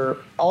remember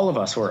all of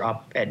us were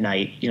up at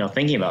night,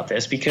 thinking about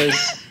this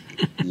because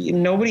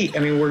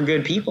we're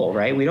good people,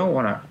 right? We don't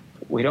want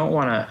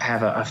to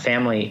have a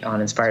family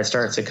on Inspired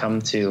Starts to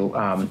come to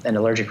an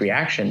allergic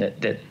reaction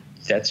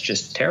that's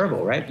just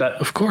terrible, right? But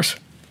of course.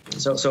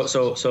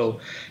 So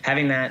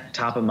having that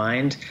top of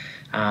mind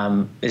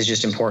is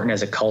just important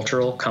as a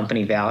cultural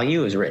company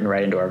value. Is written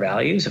right into our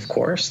values, of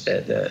course.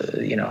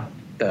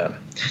 The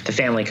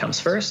family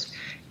comes first,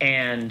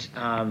 and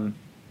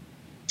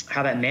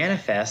how that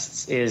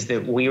manifests is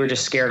that we were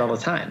just scared all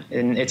the time,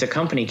 and it's a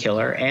company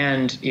killer,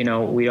 and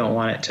we don't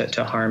want it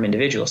to harm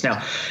individuals.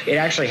 Now, it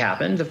actually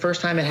happened. The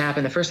first time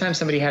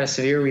somebody had a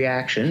severe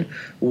reaction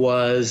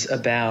was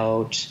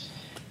about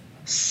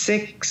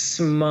 6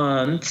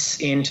 months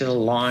into the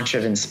launch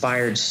of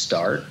Inspired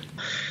Start.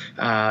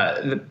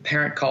 The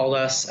parent called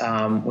us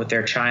with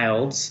their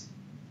child's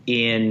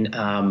in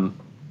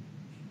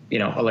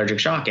allergic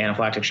shock,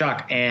 anaphylactic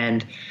shock,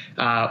 and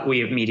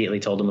we immediately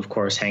told them, of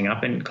course, hang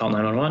up and call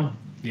 911.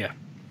 Yeah.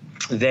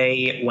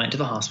 They went to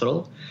the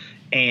hospital,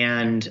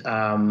 and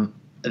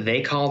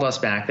they called us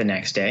back the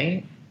next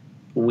day.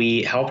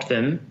 We helped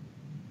them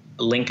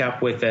link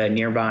up with a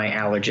nearby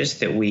allergist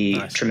that we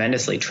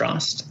tremendously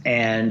trust,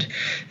 and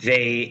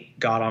they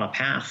got on a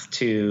path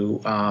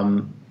to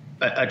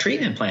a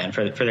treatment plan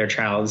for their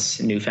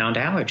child's newfound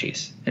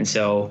allergies. And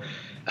so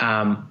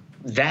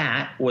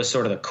that was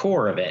sort of the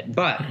core of it.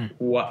 But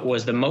what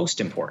was the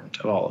most important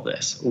of all of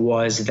this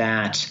was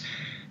that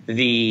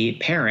the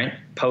parent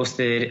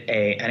posted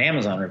an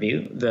Amazon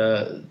review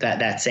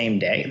that same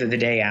day, the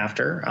day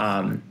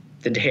after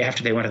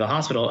they went to the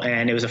hospital,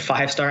 and it was a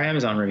 5-star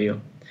Amazon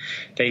review.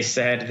 They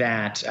said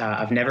that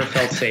I've never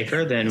felt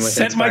safer than with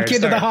Sent my Inspired kid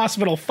Start. to the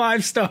hospital,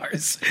 5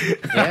 stars.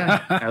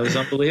 Yeah, that was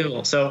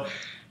unbelievable. So,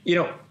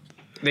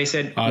 they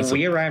said when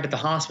we arrived at the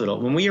hospital,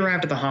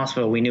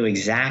 we knew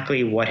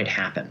exactly what had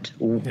happened.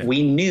 Yeah.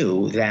 We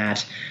knew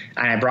that,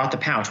 and I brought the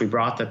pouch. We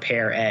brought the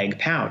pear egg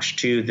pouch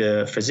to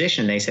the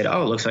physician. They said,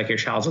 "Oh, it looks like your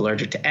child's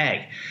allergic to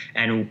egg."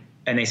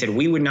 And they said,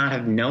 we would not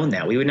have known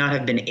that. We would not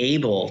have been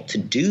able to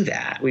do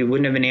that. We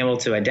wouldn't have been able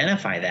to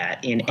identify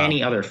that in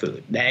any other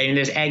food. And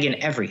there's egg in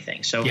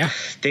everything. So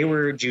they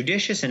were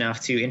judicious enough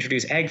to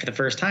introduce egg for the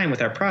first time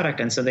with our product.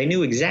 And so they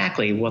knew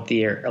exactly what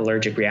the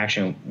allergic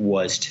reaction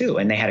was too.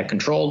 And they had a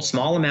controlled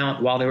small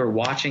amount while they were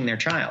watching their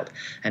child.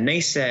 And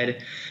they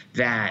said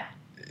that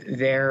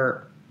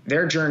their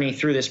journey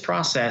through this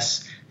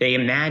process, they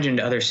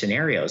imagined other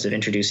scenarios of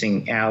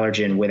introducing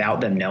allergen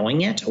without them knowing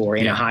it, or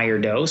in a higher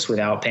dose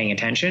without paying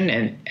attention.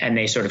 And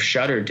they sort of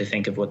shuddered to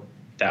think of what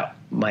that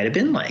might have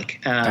been like.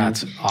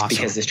 That's awesome.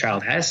 Because this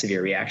child had a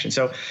severe reaction.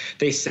 So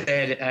they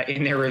said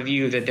in their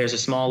review that there's a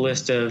small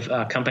list of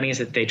companies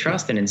that they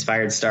trust, and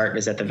Inspired Start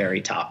is at the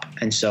very top.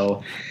 And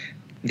so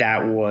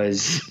that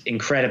was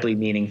incredibly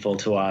meaningful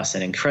to us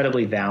and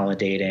incredibly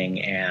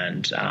validating.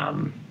 And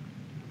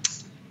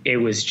it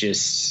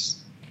was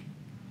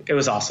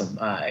awesome.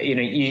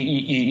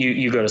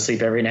 You go to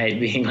sleep every night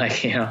being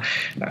like,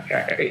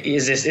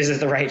 is this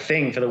the right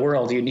thing for the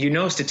world?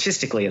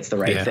 Statistically it's the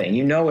right thing.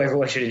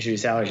 Everyone should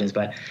introduce allergens,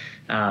 but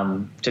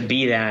to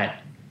be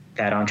that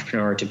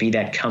entrepreneur, to be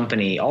that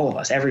company, all of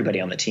us,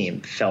 everybody on the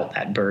team felt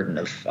that burden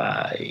of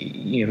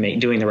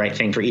doing the right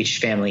thing for each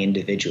family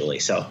individually.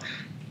 So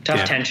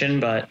tough tension,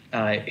 but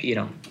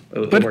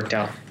it worked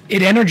out.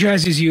 It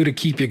energizes you to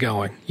keep you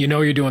going.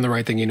 You're doing the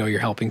right thing. You're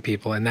helping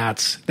people. And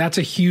that's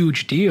a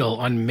huge deal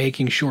on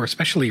making sure,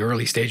 especially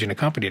early stage in a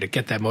company, to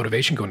get that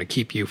motivation going to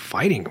keep you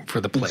fighting for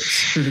the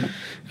place.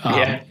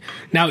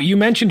 Now, you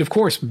mentioned, of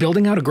course,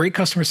 building out a great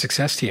customer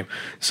success team.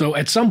 So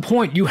at some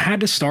point, you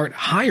had to start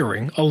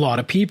hiring a lot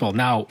of people.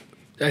 Now,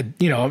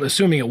 I'm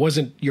assuming it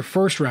wasn't your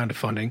first round of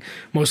funding.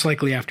 Most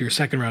likely after your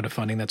second round of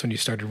funding, that's when you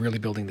started really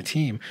building the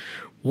team.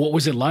 What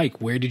was it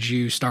like? Where did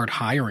you start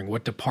hiring?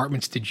 What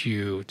departments did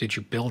you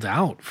build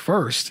out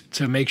first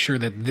to make sure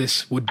that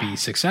this would be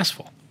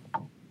successful?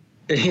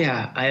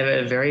 Yeah, I have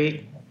a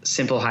very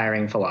simple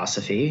hiring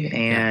philosophy,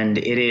 and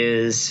it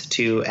is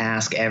to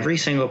ask every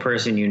single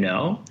person you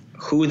know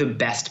who the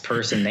best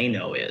person they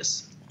know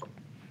is.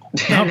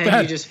 And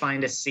then you just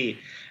find a seat.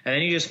 And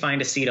then you just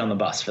find a seat on the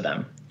bus for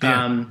them.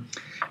 Yeah.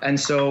 And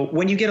so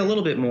when you get a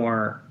little bit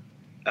more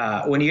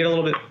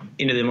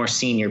into the more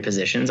senior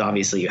positions,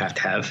 obviously you have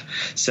to have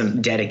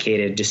some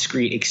dedicated,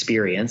 discrete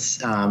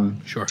experience.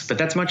 Sure. But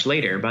that's much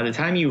later. By the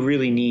time you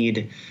really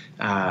need,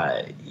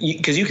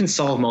 because you can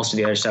solve most of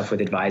the other stuff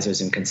with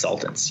advisors and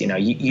consultants.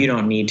 You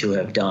don't need to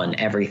have done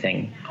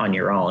everything on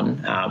your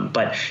own.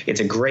 But it's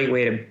a great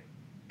way to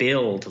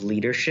build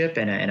leadership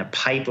and a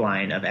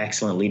pipeline of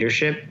excellent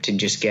leadership to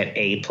just get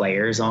A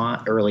players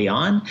on early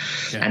on,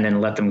 and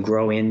then let them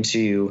grow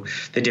into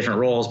the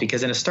different roles.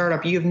 Because in a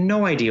startup, you have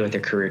no idea what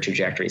their career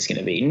trajectory is going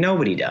to be.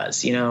 Nobody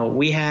does.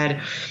 We had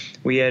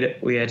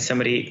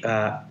somebody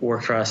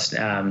work for us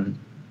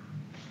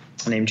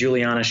named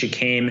Juliana.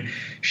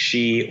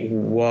 She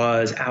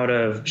was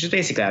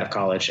basically out of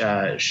college.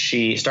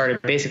 She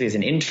started basically as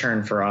an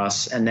intern for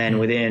us. And then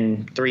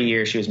within 3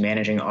 years, she was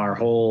managing our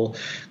whole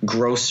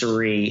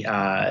grocery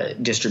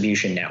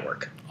distribution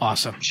network.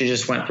 Awesome. She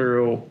just went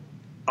through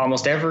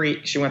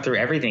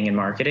everything in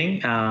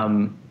marketing.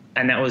 And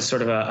that was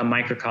sort of a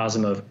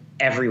microcosm of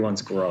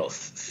everyone's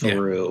growth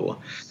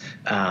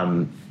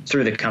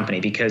through the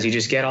company, because you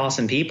just get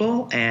awesome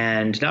people,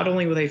 and not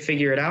only will they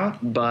figure it out,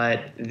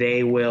 but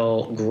they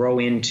will grow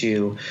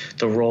into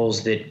the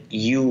roles that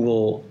you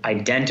will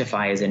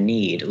identify as a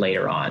need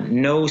later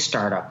on. No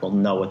startup will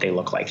know what they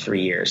look like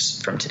 3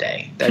 years from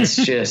today. That's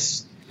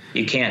just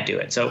You can't do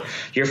it. So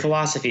your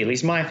philosophy, at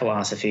least my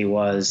philosophy,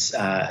 was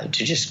to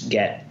just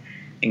get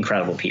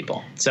incredible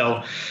people.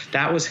 So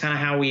that was kind of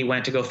how we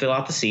went to go fill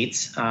out the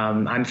seats.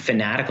 I'm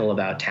fanatical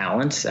about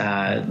talent.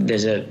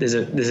 There's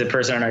a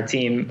person on our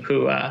team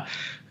who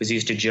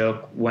used to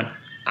joke when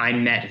I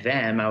met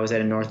them. I was at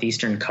a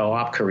Northeastern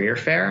co-op career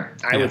fair.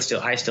 I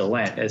still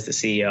went as the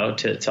CEO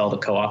to all the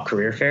co-op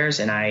career fairs.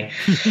 And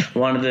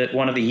one of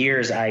the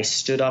years I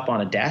stood up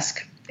on a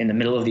desk in the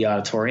middle of the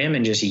auditorium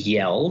and just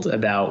yelled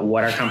about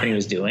what our company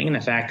was doing and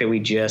the fact that we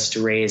just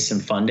raised some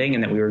funding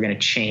and that we were going to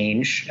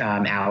change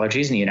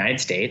allergies in the United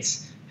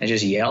States. I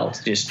just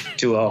yelled just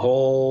to a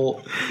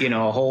whole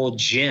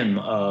gym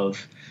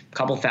of a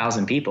couple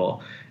thousand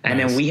people. And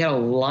then we had a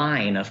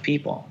line of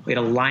people. We had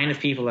a line of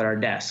people at our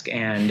desk,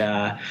 and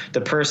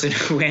the person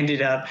who we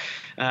ended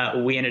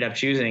up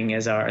choosing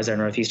as our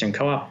Northeastern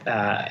co-op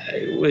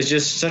was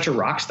just such a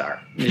rock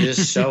star. He was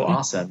just so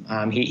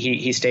awesome.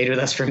 He stayed with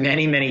us for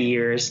many, many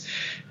years,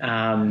 he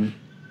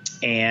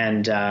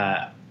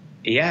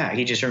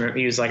just remember,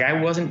 he was like,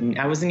 I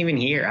wasn't even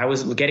here. I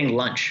was getting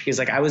lunch. He was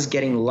like, I was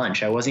getting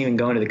lunch. I wasn't even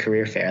going to the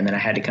career fair, and then I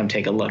had to come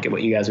take a look at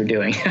what you guys were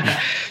doing.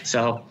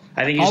 So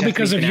I think all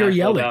because of your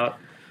yelling.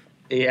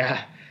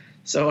 Yeah.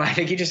 So I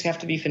think you just have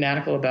to be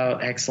fanatical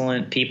about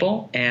excellent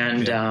people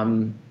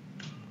and,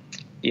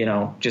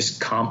 just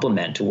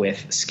complement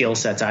with skill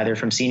sets either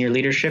from senior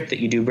leadership that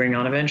you do bring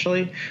on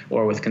eventually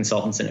or with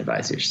consultants and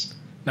advisors.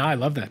 No, I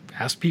love that.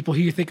 Ask people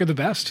who you think are the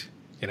best.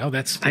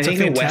 That's I think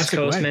a the West fantastic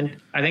Coast way.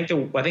 I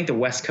think the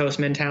West Coast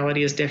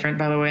mentality is different,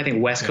 by the way. I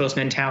think West Coast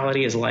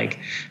mentality is like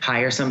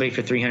hire somebody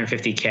for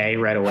 $350K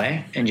right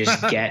away and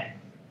just get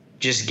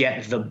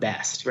the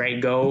best, right?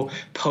 Go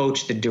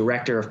poach the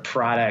director of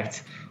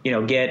product,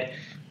 get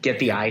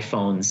the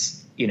iPhone's,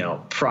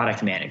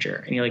 product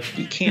manager. And you're like,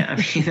 you can't, I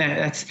mean,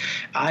 that's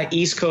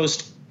East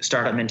Coast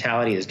startup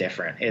mentality is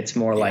different. It's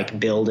more like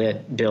build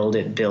it, grow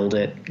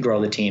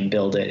the team,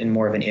 build it in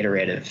more of an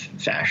iterative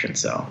fashion.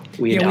 So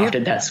we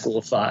adopted that school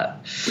of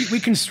thought. We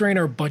constrain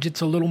our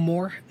budgets a little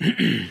more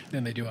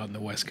than they do out in the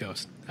West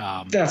Coast.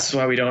 That's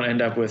why we don't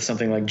end up with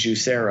something like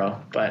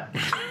Juicero, but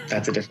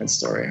that's a different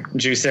story.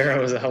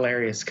 Juicero is a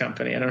hilarious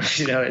company. I don't know if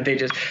you know it.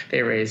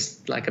 They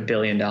raised like $1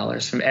 billion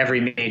from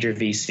every major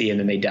VC, and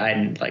then they died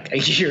in like a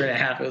year and a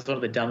half. It was one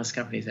of the dumbest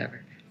companies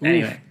ever.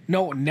 Anyway.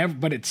 No, never.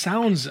 But it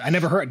sounds, I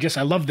never heard,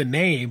 I love the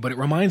name, but it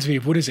reminds me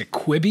of, what is it,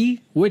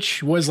 Quibi,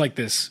 which was like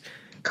this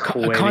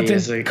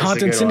content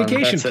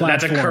syndication platform.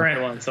 That's a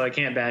current one, so I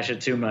can't bash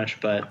it too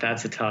much, but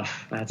that's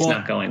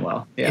not going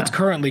well. Yeah. It's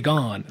currently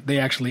gone. They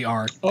actually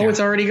are. Oh, it's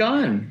already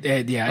gone.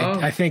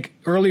 I think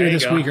earlier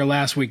this week or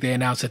last week they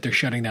announced that they're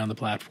shutting down the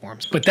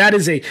platforms. But that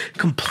is a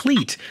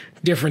complete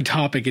different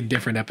topic and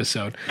different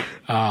episode.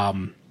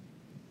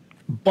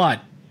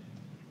 But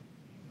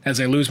as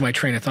I lose my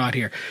train of thought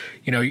here,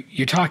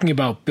 you're talking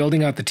about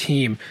building out the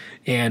team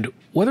and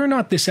whether or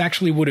not this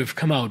actually would have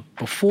come out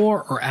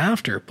before or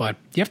after, but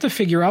you have to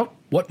figure out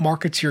what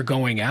markets you're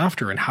going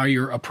after and how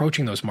you're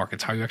approaching those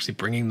markets, how you're actually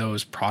bringing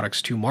those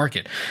products to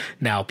market.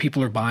 Now,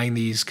 people are buying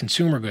these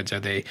consumer goods. Are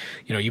they,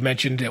 you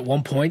mentioned at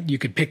one point you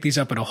could pick these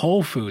up at a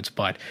Whole Foods,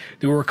 but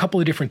there were a couple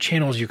of different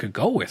channels you could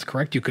go with,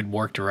 correct? You could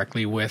work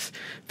directly with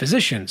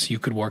physicians. You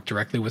could work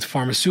directly with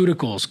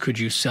pharmaceuticals. Could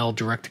you sell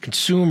direct to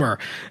consumer?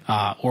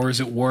 Or is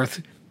it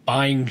worth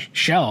buying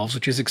shelves,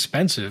 which is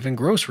expensive in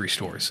grocery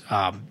stores?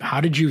 How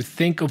did you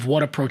think of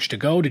what approach to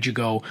go? Did you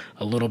go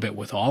a little bit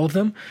with all of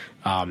them?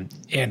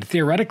 And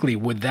theoretically,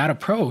 would that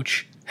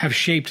approach have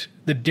shaped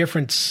the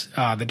different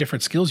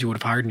skills you would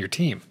have hired in your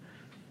team?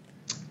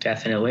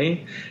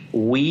 Definitely.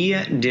 We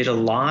did a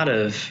lot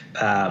of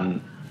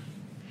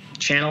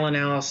channel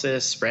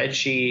analysis,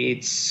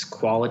 spreadsheets,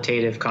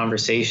 qualitative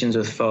conversations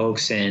with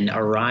folks, and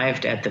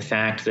arrived at the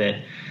fact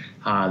that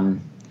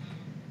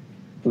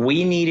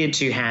we needed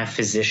to have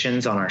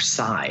physicians on our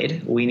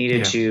side. We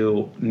needed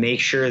to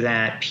make sure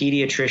that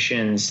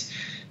pediatricians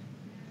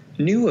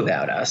knew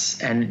about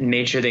us and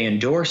made sure they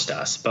endorsed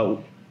us, but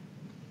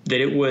that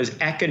it was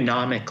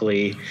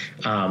economically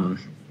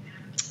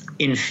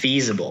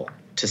infeasible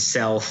to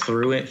sell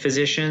through it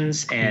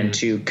physicians and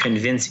to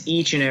convince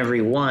each and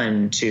every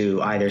one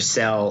to either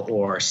sell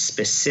or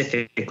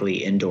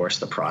specifically endorse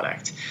the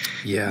product.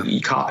 Yeah.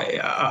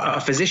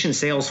 A physician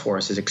sales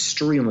force is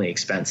extremely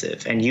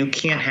expensive, and you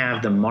can't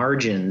have the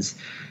margins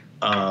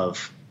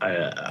of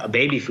a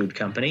baby food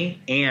company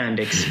and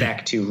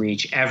expect to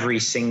reach every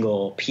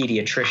single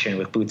pediatrician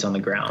with boots on the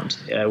ground.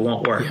 It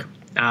won't work.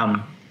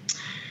 Yeah.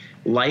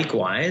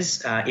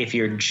 Likewise, if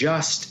you're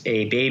just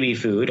a baby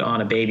food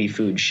on a baby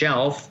food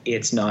shelf,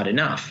 it's not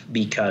enough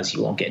because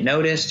you won't get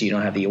noticed, you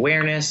don't have the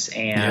awareness,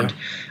 and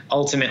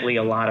ultimately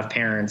most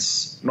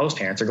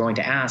parents are going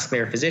to ask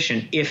their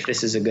physician if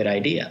this is a good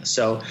idea.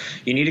 So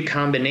you need a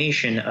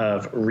combination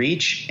of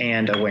reach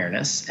and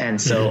awareness. And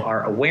so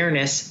our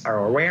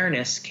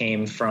awareness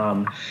came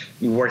from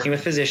working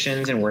with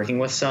physicians and working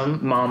with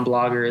some mom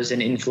bloggers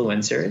and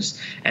influencers.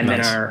 And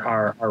then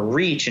our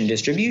reach and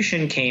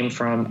distribution came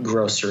from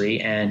grocery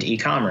grocery and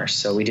e-commerce.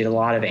 So we did a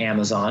lot of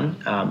Amazon.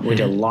 We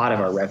did a lot of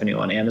our revenue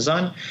on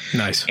Amazon.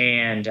 Nice.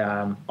 And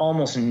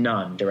almost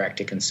none direct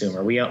to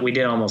consumer. We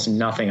did almost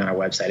nothing on our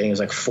website. I think it was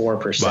like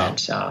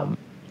 4%. Wow.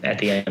 At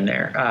the end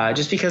there,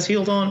 just because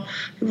people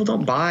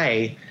don't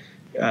buy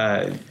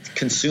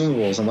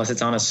consumables unless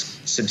it's on a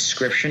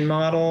subscription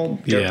model,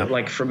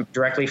 like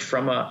directly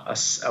from a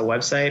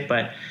website.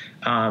 But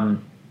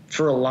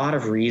for a lot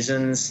of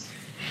reasons,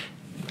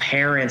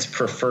 parents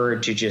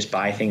preferred to just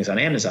buy things on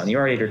Amazon. You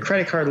already have your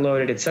credit card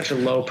loaded. It's such a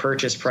low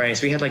purchase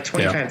price. We had like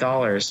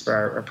 $25 for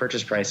our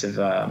purchase price of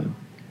an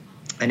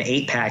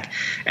 8-pack,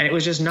 and it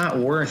was just not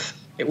worth.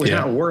 It was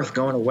not worth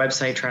going to a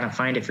website trying to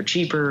find it for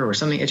cheaper or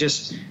something. It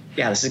just,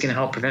 this is going to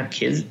help prevent a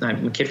kid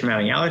from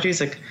having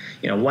allergies. Like,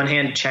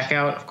 one-hand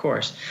checkout, of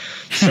course.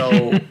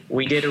 So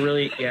we did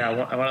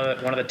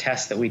one of the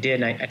tests that we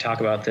did, and I talk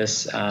about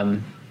this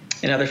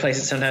in other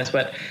places sometimes,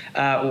 but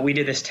we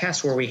did this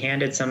test where we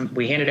handed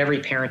every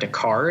parent a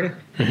card.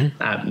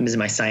 This is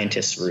my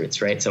scientist's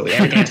roots, right? So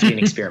everything has to be an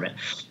experiment.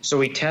 So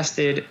we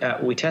tested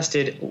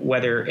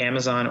whether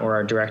Amazon or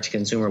our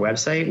direct-to-consumer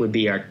website would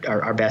be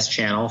our best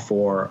channel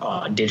for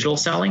digital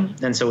selling.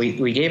 And so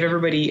we gave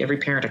every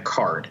parent a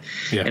card.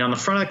 Yeah. And on the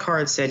front of the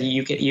card said,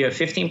 you have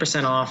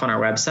 15% off on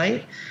our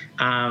website.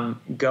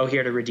 Go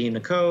here to redeem the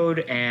code,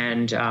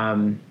 and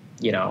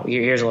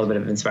here's a little bit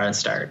of Inspired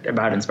Start. And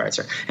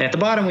at the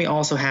bottom, we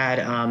also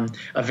had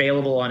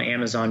available on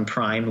Amazon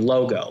Prime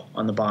logo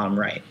on the bottom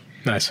right.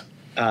 Nice.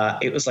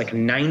 It was like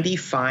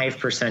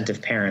 95%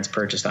 of parents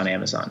purchased on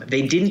Amazon.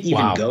 They didn't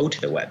even go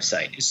to the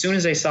website. As soon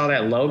as they saw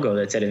that logo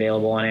that said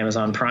available on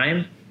Amazon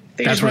Prime,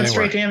 they just went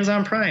straight to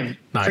Amazon Prime.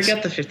 Nice.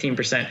 Forget the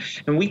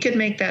 15%. And we could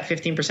make that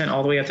 15%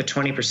 all the way up to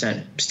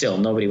 20%. Still,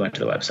 nobody went to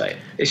the website.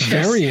 It's just,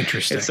 very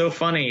interesting. It's so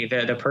funny.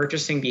 The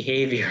purchasing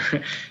behavior,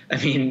 I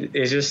mean,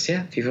 it's just,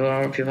 people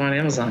on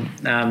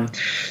Amazon.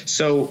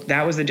 So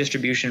that was the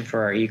distribution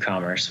for our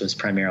e-commerce, was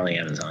primarily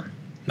Amazon.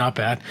 Not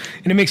bad.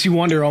 And it makes you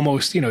wonder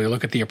almost, you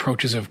look at the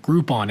approaches of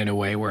Groupon in a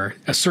way where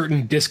a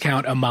certain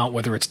discount amount,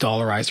 whether it's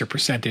dollarized or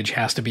percentage,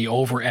 has to be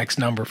over X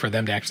number for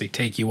them to actually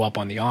take you up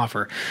on the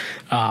offer.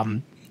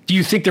 Do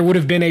you think there would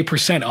have been a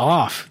 %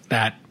 off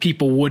that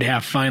people would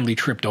have finally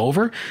tripped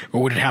over,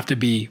 or would it have to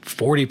be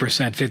 40%,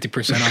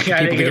 50% off for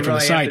people to get from the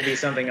site? Have to be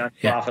something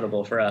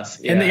unprofitable for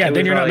us. Yeah. And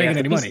then you're not making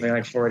any money. Something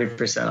like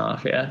 40%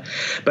 off,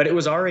 But it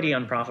was already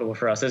unprofitable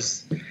for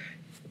us.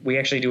 We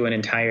actually do an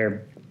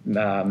entire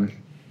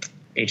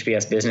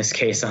HBS business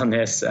case on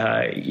this.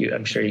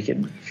 I'm sure you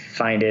could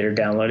find it or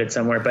download it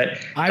somewhere. But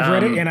I've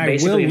read it, and I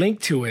will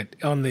link to it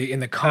in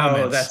the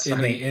comments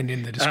and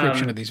in the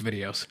description of these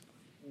videos.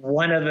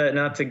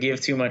 Not to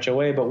give too much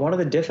away, but one of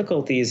the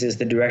difficulties is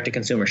the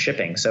direct-to-consumer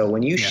shipping. So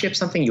when you ship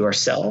something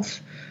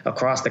yourself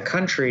across the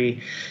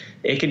country,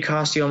 it could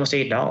cost you almost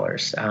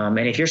 $8. And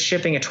if you're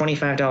shipping a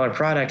 $25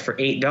 product for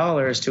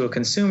 $8 to a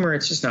consumer,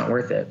 it's just not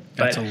worth it.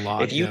 That's a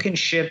lot. If you can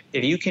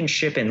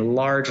ship in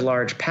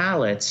large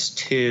pallets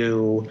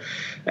to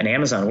an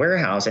Amazon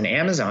warehouse, and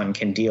Amazon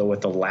can deal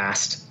with the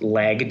last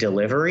leg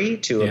delivery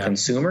to a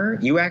consumer,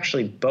 you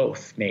actually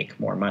both make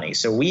more money.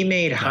 So we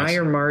made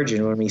higher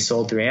margin when we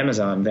sold through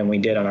Amazon than we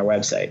did on our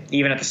website,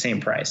 even at the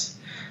same price.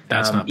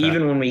 That's not bad.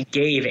 Even when we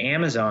gave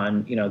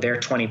Amazon, their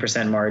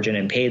 20% margin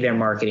and paid their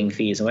marketing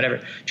fees and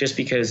whatever, just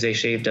because they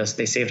saved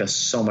us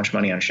so much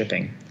money on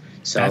shipping.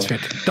 So that's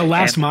right. The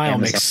last mile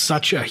makes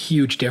such a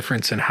huge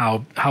difference in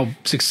how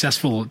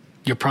successful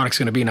your product's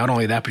going to be. Not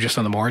only that, but just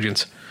on the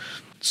margins.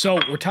 So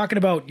we're talking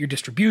about your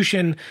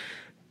distribution.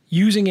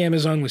 Using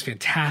Amazon was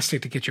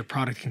fantastic to get your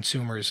product to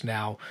consumers.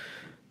 Now,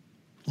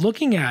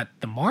 looking at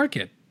the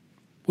market,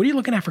 what are you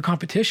looking at for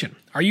competition?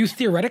 Are you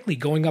theoretically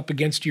going up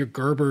against your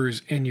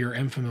Gerbers and your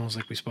Enfamils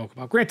like we spoke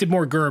about? Granted,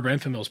 more Gerber,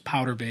 Enfamils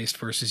powder-based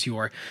versus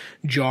your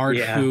jarred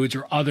foods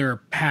or other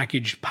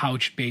packaged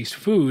pouch-based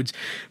foods.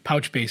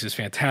 Pouch-based is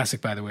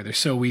fantastic, by the way. They're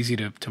so easy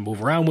to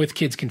move around with.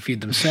 Kids can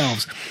feed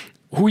themselves.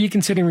 Who are you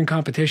considering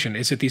competition?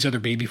 Is it these other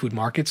baby food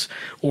markets?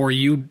 Or are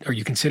you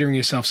considering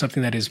yourself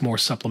something that is more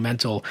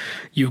supplemental?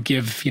 You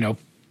give,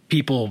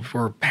 people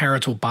or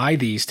parents will buy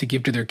these to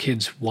give to their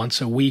kids once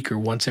a week or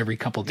once every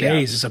couple of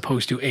days, as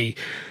opposed to a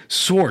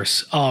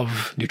source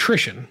of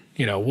nutrition.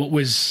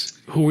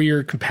 Who were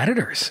your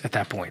competitors at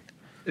that point?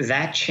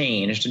 That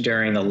changed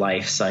during the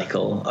life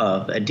cycle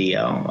of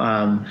Adeo.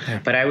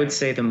 But I would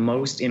say the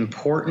most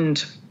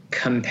important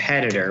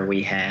competitor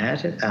we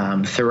had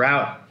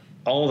throughout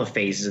all the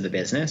phases of the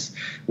business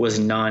was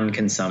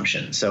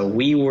non-consumption. So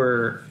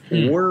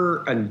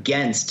we're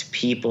against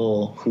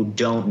people who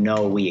don't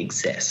know we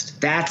exist.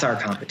 That's our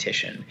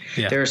competition.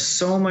 Yeah. There's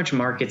so much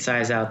market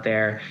size out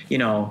there.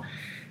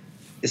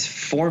 It's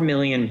 4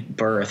 million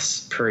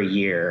births per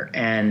year.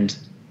 And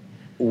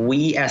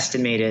we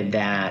estimated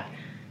that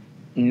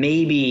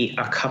maybe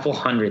a couple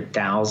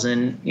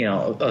 100,000,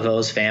 of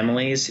those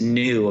families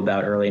knew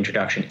about early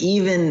introduction,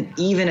 even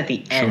at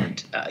the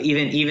end,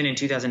 even in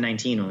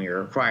 2019 when we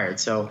were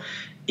required. So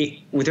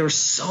there was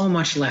so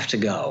much left to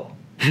go.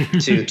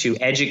 to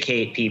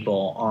educate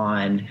people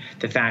on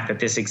the fact that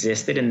this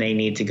existed and they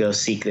need to go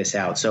seek this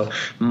out. So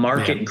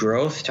market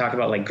growth, talk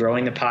about like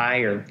growing the pie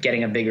or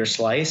getting a bigger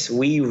slice.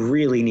 We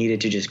really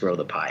needed to just grow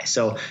the pie.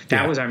 So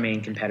that was our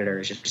main competitor,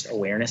 is just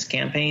awareness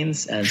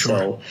campaigns. And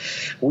so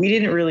we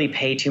didn't really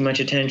pay too much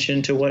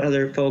attention to what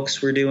other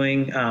folks were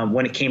doing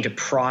when it came to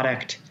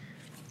product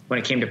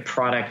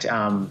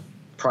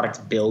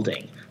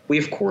building. We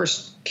of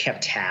course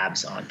kept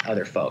tabs on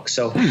other folks.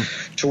 So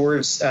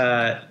towards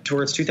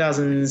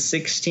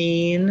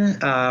 2016,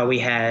 we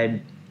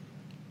had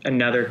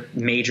another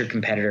major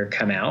competitor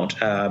come out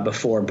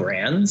before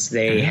brands.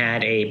 They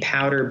had a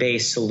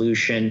powder-based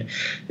solution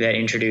that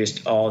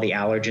introduced all the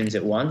allergens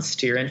at once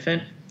to your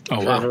infant. For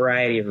a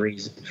variety of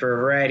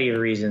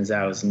reasons,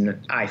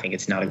 I think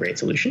it's not a great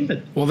solution.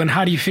 But well, then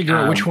how do you figure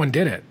out which one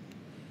did it?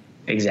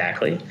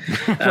 Exactly.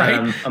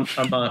 Right.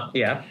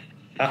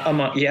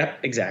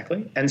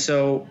 Exactly. And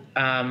so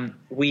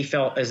we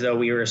felt as though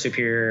we were a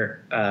superior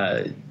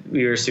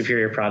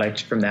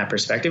product from that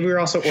perspective. We were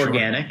also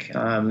organic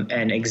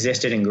and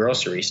existed in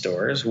grocery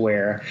stores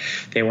where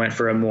they went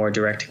for a more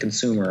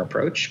direct-to-consumer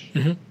approach.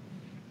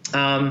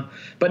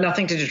 But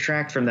nothing to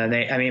detract from them.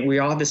 We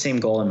all have the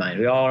same goal in mind.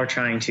 We're all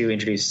trying to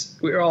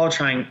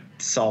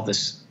solve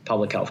this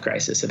public health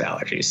crisis of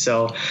allergies.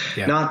 So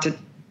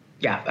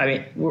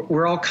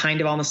we're all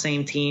kind of on the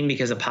same team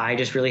because the pie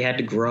just really had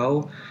to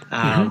grow.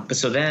 But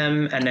so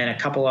them and then a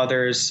couple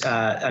others,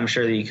 I'm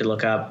sure that you could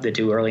look up that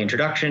do early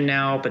introduction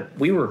now, but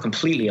we were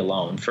completely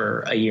alone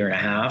for a year and a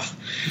half.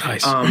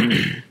 Nice.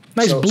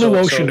 Nice blue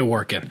ocean to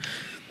work in.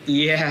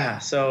 Yeah.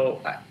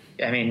 So,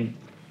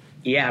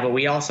 but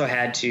we also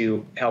had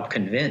to help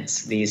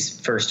convince these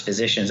first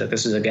physicians that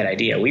this was a good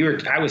idea.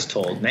 I was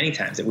told many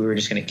times that we were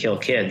just going to kill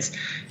kids,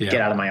 get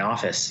out of my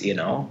office,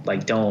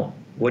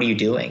 what are you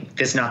doing?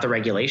 This is not the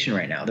regulation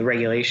right now. The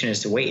regulation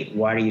is to wait.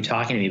 Why are you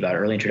talking to me about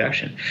early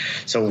introduction?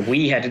 So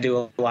we had to do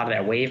a lot of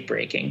that wave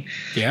breaking.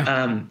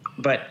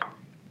 But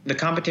the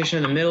competition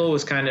in the middle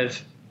was kind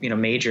of,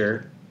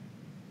 major.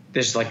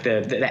 There's like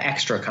the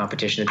extra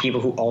competition, the people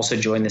who also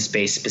joined the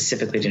space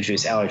specifically to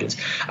introduce allergens.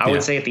 I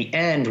would say at the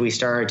end, we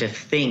started to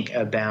think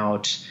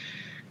about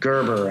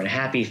Gerber and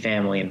Happy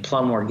Family and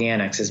Plum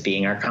Organics as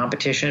being our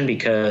competition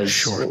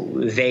because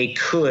they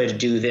could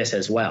do this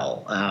as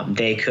well.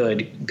 They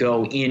could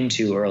go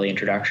into early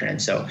introduction.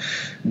 And so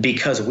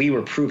because we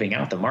were proving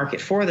out the market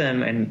for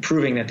them and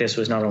proving that this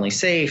was not only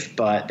safe,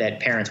 but that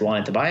parents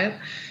wanted to buy it,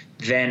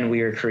 then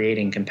we were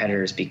creating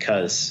competitors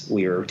because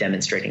we were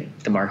demonstrating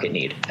the market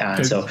need.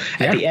 So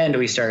at the end,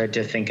 we started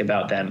to think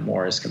about them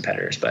more as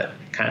competitors, but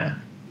kind of.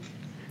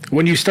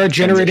 When you start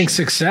generating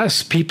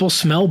success, people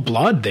smell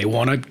blood.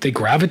 They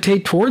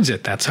gravitate towards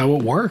it. That's how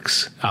it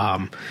works.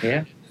 And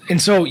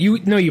so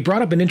you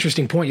brought up an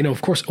interesting point.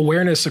 Of course,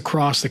 awareness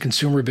across the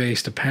consumer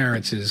base to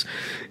parents is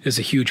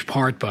a huge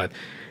part. But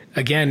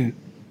again,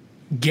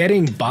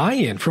 getting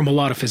buy-in from a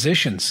lot of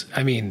physicians.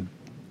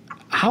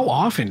 How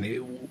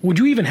often would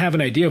you even have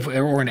an idea of,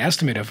 or an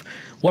estimate of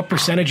what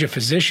percentage of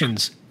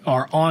physicians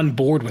are on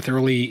board with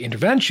early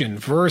intervention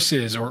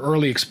versus or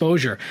early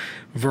exposure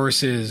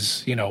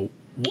versus a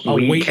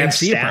wait and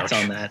see approach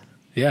on that?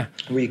 Yeah,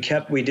 we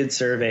did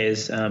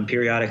surveys,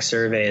 periodic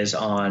surveys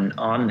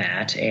on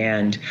that.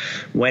 And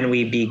when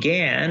we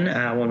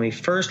began, when we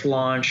first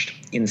launched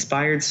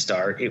Inspired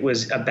Start, it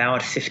was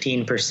about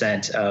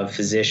 15% of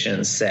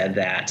physicians said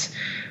that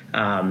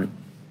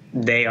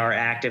they are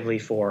actively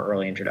for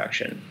early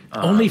introduction.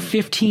 Only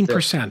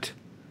 15%.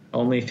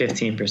 Only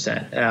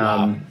 15%.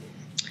 Wow.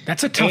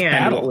 That's a tough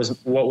battle.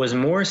 What was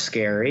more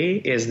scary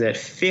is that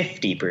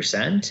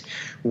 50%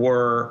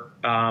 were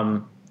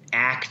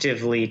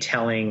actively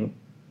telling.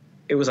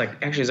 It was like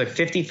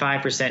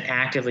 55%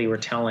 actively were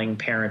telling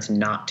parents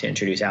not to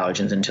introduce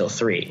allergens until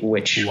 3.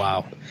 Which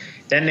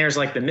then there's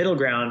like the middle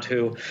ground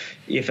who,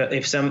 if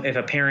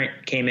a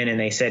parent came in and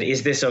they said,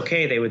 "Is this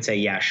okay?" they would say,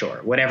 "Yeah,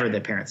 sure," whatever the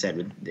parent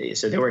said.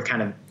 So they were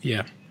kind of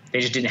they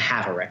just didn't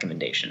have a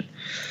recommendation.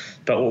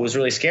 But what was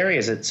really scary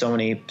is that so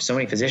many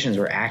physicians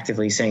were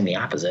actively saying the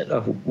opposite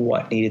of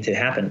what needed to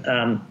happen.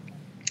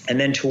 And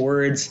then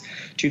towards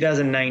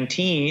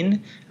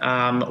 2019,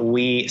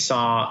 we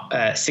saw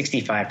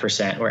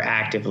 65% were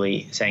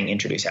actively saying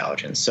introduce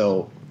allergens.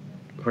 So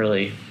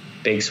really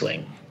big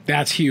swing.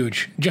 That's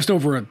huge. Just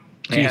over a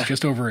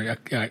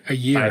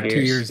year, 2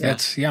 years.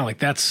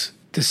 That's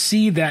to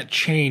see that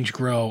change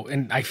grow.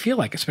 And I feel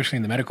like, especially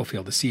in the medical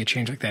field, to see a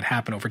change like that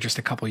happen over just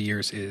a couple of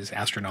years is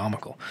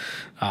astronomical.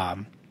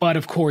 But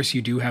of course,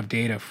 you do have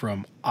data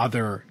from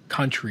other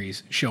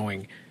countries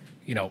showing,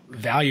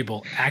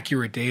 valuable,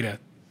 accurate data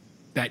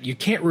that you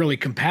can't really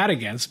combat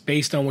against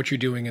based on what you're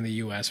doing in the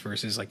U.S.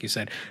 versus, like you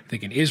said, I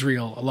think in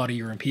Israel, a lot of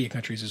European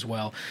countries as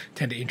well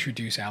tend to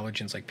introduce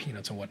allergens like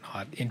peanuts and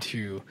whatnot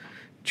into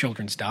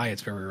children's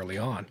diets very early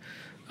on,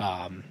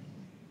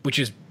 which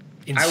is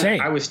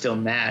insane. I was still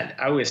mad.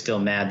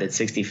 That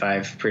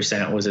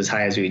 65% was as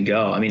high as we'd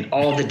go.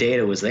 All the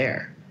data was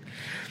there.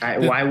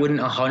 Why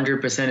wouldn't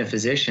 100% of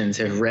physicians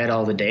have read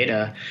all the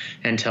data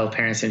and tell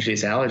parents to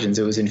introduce allergens?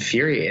 It was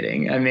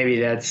infuriating. And maybe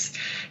that's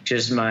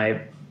just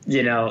my,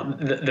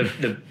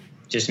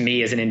 just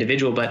me as an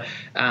individual, but,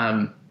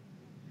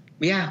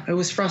 yeah, it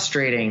was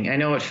frustrating. I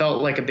know it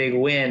felt like a big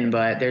win,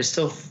 but there's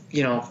still,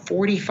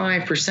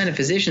 45% of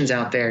physicians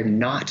out there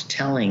not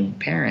telling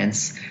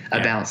parents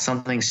about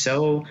something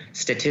so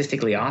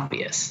statistically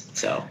obvious.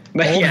 So,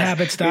 but old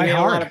habits die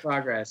hard. A lot of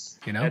progress.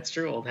 That's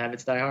true. Old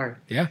habits die hard.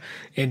 Yeah.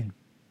 And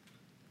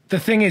the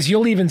thing is,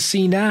 you'll even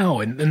see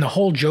now, and the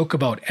whole joke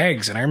about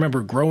eggs. And I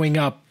remember growing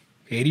up,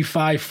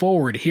 85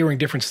 forward, hearing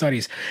different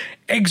studies.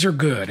 Eggs are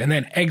good, and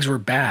then eggs were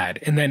bad,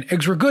 and then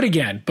eggs were good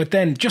again, but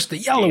then just the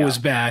yellow was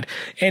bad.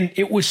 And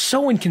it was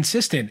so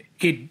inconsistent.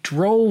 It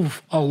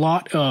drove a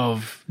lot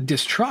of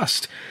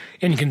distrust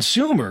in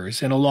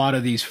consumers and a lot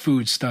of these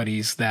food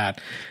studies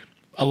that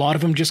a lot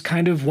of them just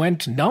kind of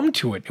went numb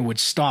to it and would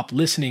stop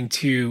listening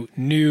to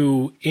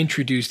new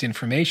introduced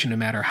information, no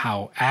matter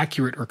how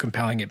accurate or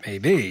compelling it may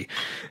be.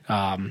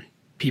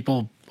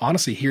 People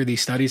honestly hear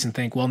these studies and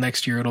think, well,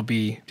 next year it'll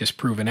be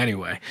disproven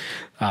anyway.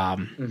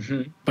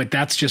 But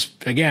that's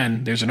just,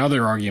 again, there's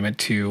another argument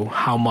to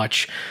how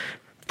much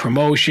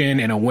promotion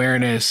and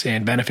awareness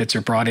and benefits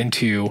are brought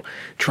into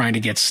trying to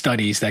get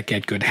studies that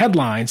get good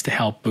headlines to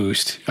help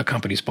boost a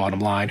company's bottom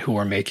line who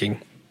are making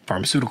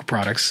pharmaceutical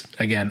products.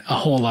 Again, a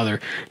whole other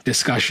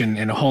discussion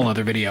in a whole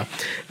other video.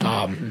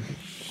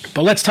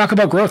 But let's talk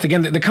about growth.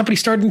 Again, the company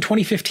started in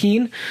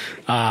 2015.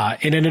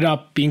 It ended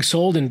up being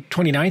sold in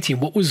 2019.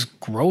 What was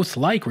growth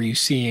like? Were you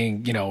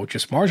seeing,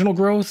 just marginal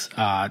growth,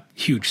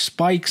 huge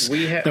spikes,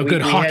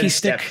 good hockey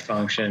stick? Step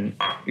function.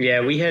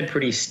 Yeah, we had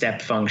pretty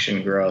step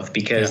function growth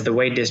because the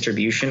way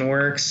distribution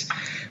works,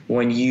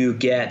 when you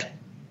get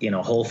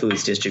Whole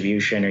Foods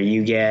distribution or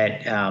you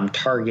get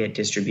Target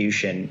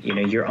distribution,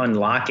 you're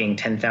unlocking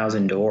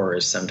 10,000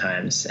 doors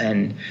sometimes.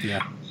 And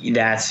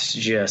that's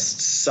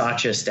just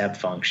such a step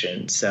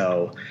function.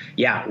 So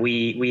yeah,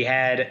 we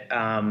had,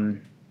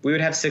 we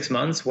would have 6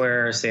 months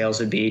where sales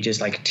would be just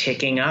like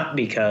ticking up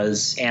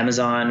because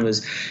Amazon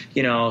was,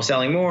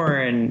 selling more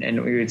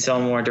and we would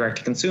sell more direct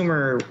to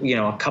consumer,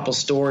 a couple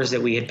stores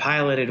that we had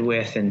piloted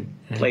with in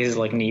places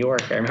like New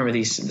York. I remember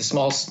these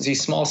small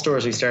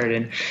stores we started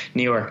in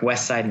New York,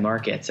 West Side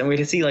markets, and we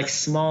could see like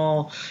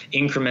small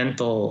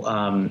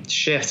incremental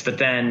shifts, but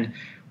then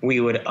we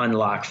would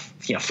unlock,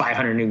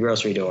 500 new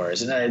grocery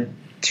doors and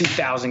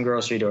 2,000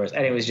 grocery doors,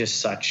 and it was just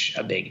such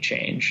a big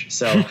change.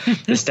 So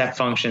the step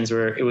functions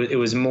were it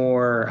was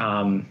more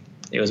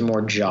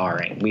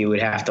jarring. We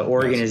would have to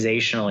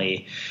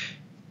organizationally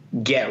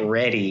get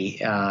ready,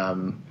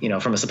 from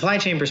a supply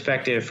chain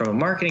perspective, from a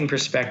marketing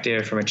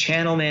perspective, from a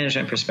channel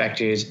management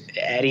perspective.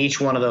 At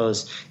each one of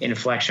those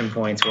inflection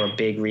points where a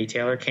big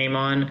retailer came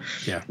on,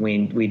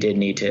 we did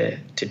need to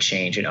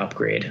change and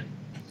upgrade.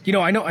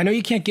 I know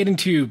you can't get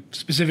into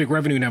specific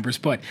revenue numbers,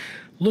 but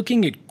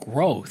looking at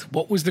growth,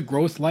 what was the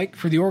growth like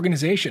for the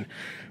organization?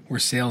 Were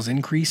sales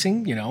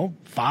increasing,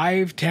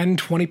 5, 10,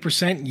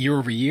 20% year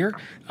over year?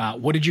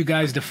 What did you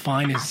guys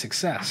define as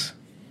success?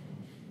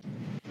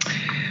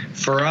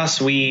 For us,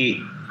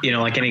 we,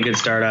 like any good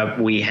startup,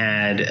 we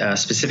had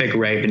specific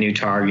revenue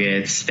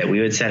targets that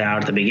we would set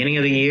out at the beginning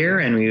of the year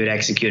and we would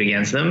execute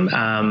against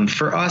them.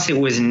 For us, it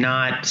was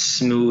not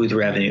smooth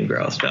revenue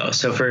growth though.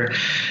 So for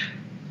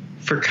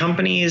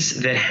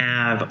companies that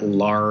have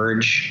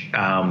large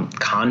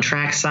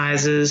contract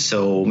sizes,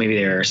 so maybe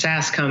they're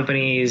SaaS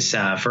companies,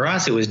 for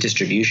us it was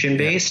distribution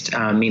based,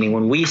 meaning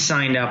when we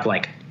signed up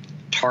like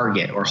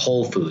Target or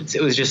Whole Foods,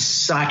 it was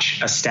just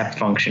such a step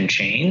function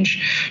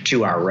change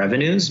to our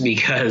revenues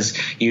because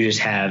you just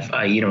have,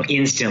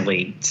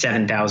 instantly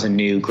 7,000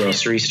 new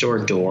grocery store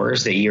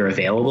doors that you're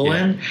available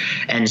in.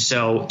 And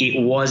so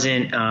it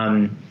wasn't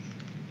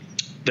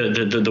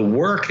the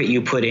work that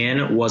you put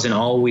in wasn't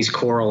always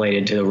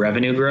correlated to the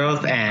revenue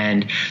growth,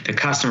 and the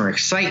customer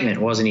excitement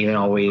wasn't even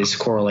always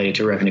correlated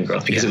to revenue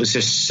growth because it was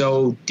just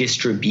so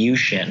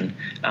distribution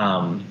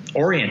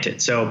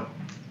oriented. So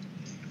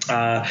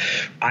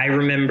I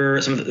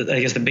remember some of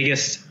the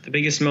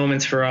biggest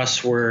moments for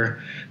us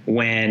were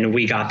when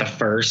we got the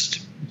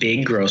first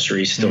big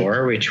grocery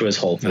store, which was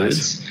Whole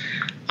Foods.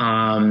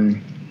 Nice.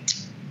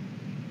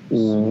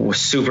 Was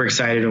super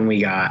excited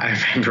when I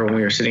remember when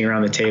we were sitting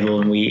around the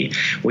table and we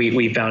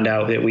found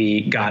out that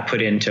we got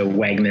put into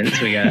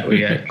Wegmans.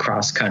 We got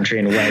cross country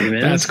in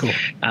Wegmans. That's cool.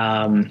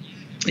 And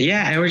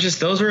it was just,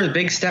 those were the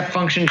big step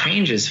function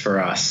changes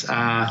for us.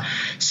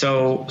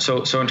 So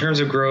in terms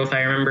of growth,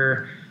 I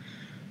remember,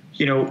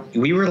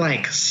 we were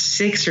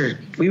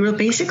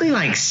basically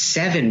like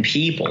 7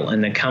 people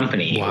in the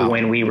company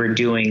when we were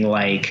doing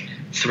like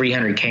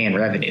 $300K in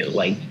revenue,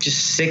 like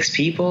just 6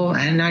 people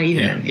and not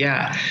even.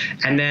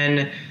 And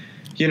then,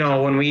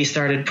 when we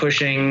started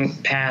pushing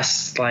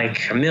past like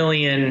 $1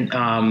 million,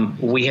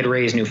 we had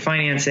raised new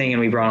financing and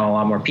we brought on a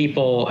lot more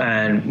people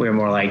and we were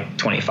more like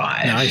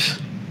 25. Nice.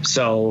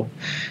 So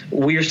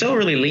we were still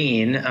really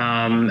lean.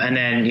 And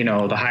then,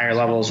 the higher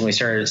levels, when we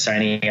started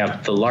signing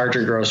up the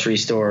larger grocery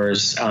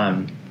stores,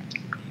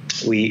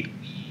 we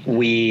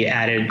we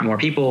added more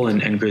people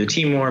and grew the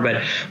team more,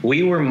 but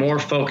we were more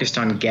focused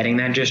on getting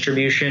that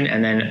distribution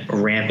and then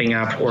ramping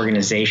up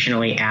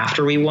organizationally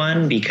after we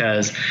won,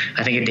 because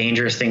I think a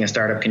dangerous thing a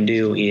startup can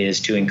do is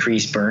to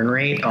increase burn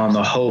rate on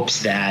the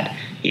hopes that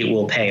it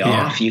will pay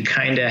off. You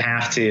kind of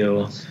have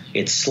to,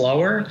 it's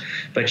slower,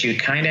 but you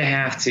kind of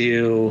have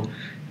to,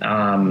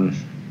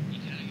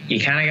 you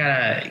kind of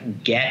got to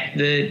get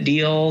the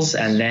deals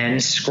and then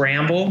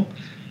scramble,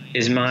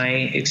 is my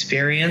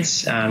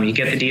experience. You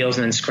get the deals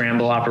and then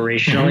scramble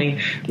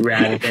operationally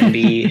rather than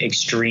be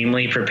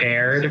extremely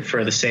prepared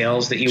for the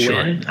sales that you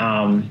win.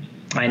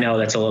 I know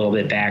that's a little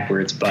bit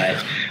backwards,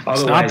 but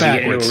otherwise you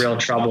get into real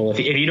trouble. If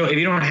you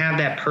don't have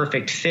that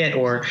perfect fit,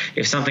 or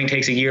if something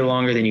takes a year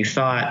longer than you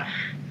thought,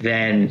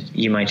 then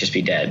you might just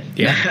be dead.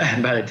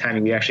 By the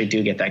time you actually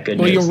do get that good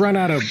news. You'll run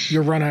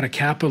out of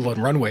capital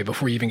and runway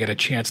before you even get a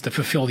chance to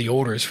fulfill the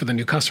orders for the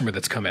new customer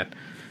that's come in.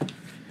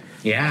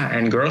 Yeah,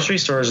 and grocery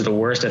stores are the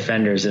worst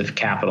offenders of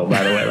capital,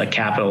 by the way, like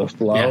capital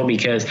flow,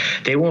 because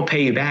they won't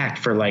pay you back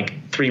for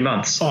like 3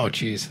 months. Oh,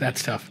 geez,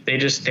 that's tough.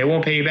 They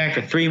won't pay you back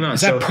for 3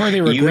 months. Is that per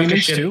their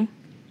agreements too?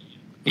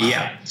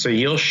 Yeah, so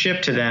you'll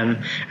ship to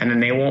them, and then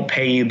they won't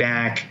pay you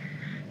back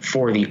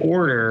for the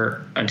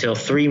order until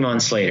 3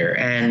 months later.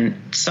 And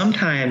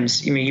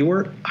sometimes,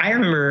 I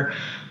remember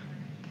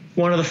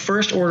one of the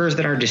first orders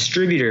that our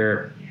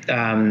distributors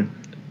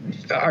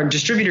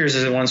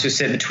are the ones who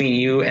sit between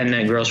you and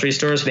the grocery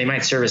stores. They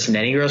might service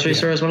many grocery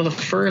stores. One of the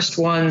first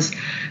ones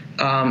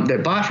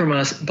that bought from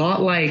us bought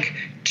like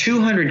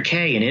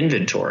 $200K in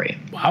inventory.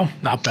 Wow,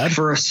 not bad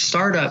for a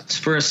startup.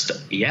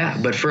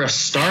 But for a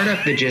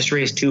startup that just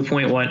raised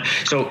 2.1.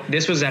 So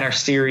this was at our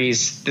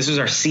series. This was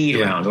our seed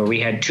round where we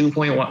had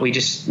 2.1. We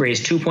just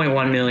raised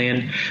 2.1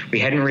 million. We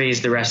hadn't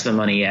raised the rest of the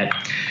money yet.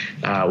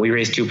 We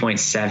raised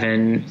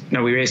 2.7.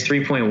 No, we raised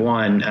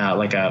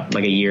 3.1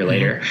 like a year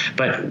later.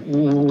 But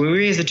when we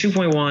raised the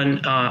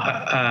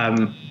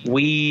 2.1,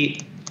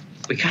 we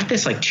got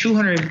this like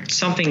 200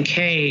 something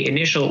K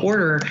initial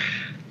order.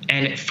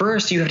 And at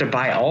first you have to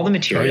buy all the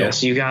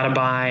materials. You got to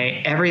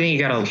buy everything. You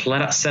got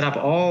to set up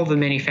all the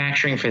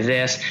manufacturing for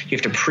this. You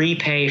have to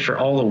prepay for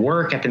all the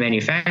work at the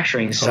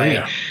manufacturing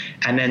site.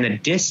 And then the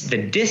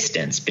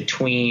distance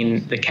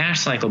between the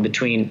cash cycle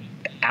between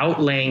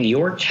outlaying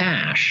your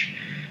cash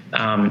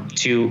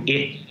to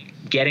it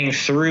getting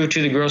through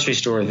to the grocery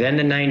store, then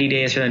the 90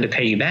 days for them to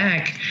pay you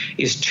back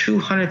is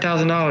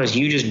 $200,000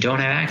 you just don't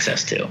have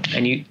access to.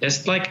 And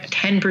that's like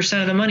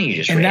 10% of the money you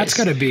just raised. And that's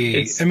got to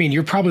be,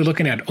 you're probably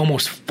looking at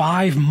almost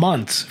 5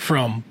 months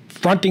from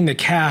fronting the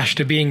cash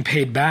to being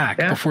paid back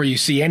before you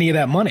see any of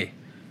that money.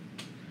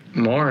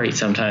 More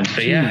sometimes,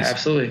 but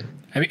absolutely.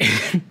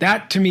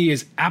 That to me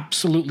is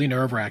absolutely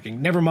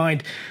nerve-wracking. Never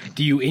mind,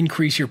 do you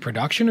increase your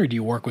production or do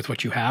you work with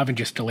what you have and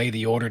just delay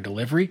the order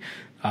delivery?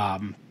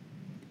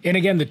 And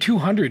again, the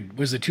 200,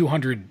 was the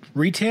 200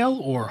 retail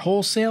or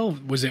wholesale?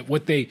 Was it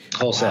what they...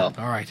 Wholesale.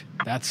 All right.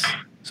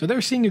 So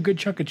they're seeing a good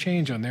chunk of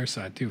change on their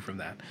side too from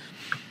that.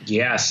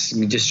 Yes.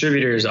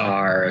 Distributors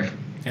are...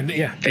 And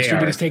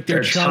distributors take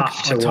their chunk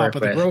on top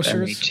of the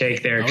grocers. They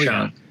take their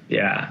chunk.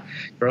 Yeah.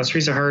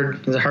 Groceries are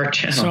a hard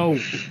channel.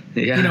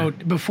 So,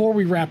 before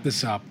we wrap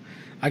this up,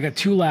 I got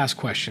 2 last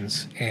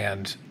questions.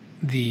 And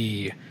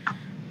the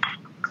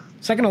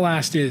second to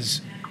last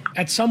is,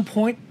 at some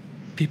point,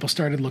 people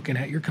started looking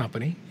at your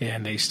company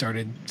and they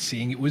started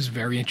seeing it was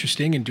very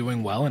interesting and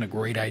doing well and a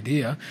great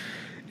idea.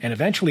 And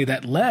eventually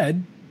that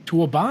led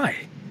to a buy.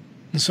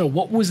 And so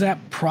what was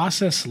that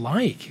process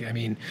like?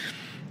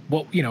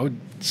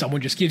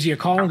 Someone just gives you a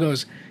call and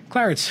goes,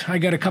 Clarence, I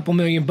got a couple $1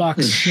 million,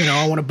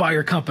 I want to buy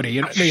your company,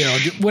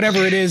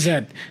 whatever it is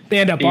that they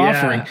end up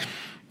offering.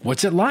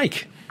 What's it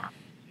like?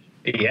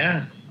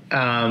 Yeah.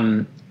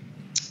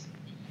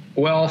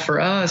 Well,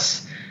 for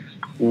us,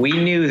 we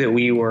knew that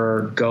we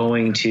were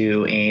going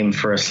to aim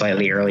for a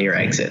slightly earlier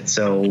exit.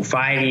 So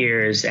 5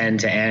 years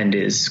end to end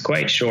is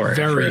quite short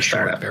for a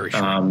startup. Very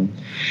short.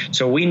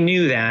 So we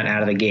knew that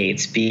out of the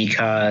gates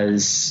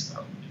because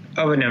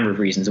of a number of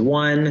reasons.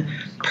 One,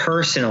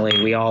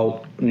 personally, we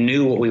all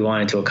knew what we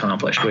wanted to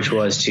accomplish, which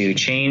was to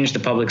change the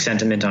public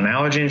sentiment on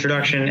allergy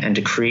introduction and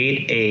to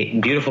create a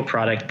beautiful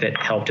product that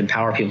helped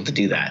empower people to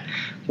do that.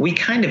 We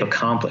kind of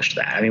accomplished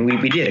that.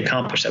 We did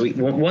accomplish that.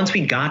 Once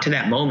we got to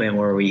that moment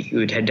where we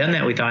had done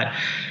that, we thought,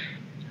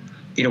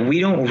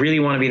 we don't really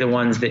want to be the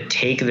ones that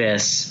take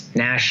this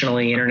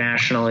nationally,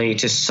 internationally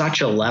to such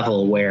a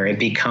level where it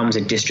becomes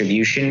a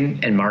distribution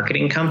and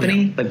marketing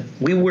company. But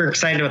we were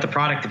excited about the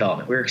product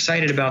development. We were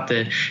excited about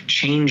the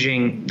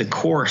changing the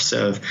course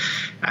of,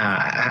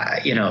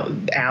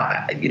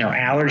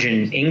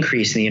 allergen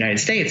increase in the United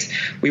States.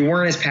 We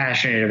weren't as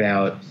passionate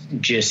about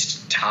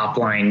just top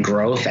line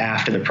growth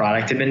after the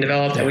product had been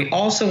developed. And we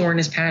also weren't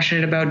as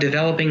passionate about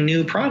developing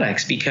new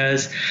products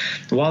because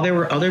while there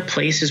were other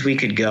places we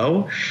could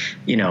go,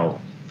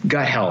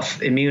 gut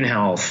health, immune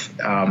health,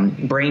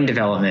 brain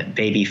development,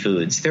 baby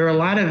foods. There were a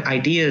lot of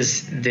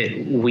ideas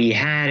that we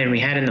had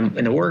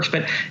in the works,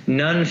 but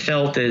none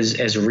felt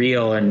as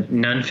real and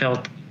none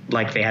felt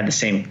like they had the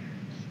same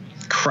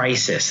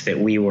crisis that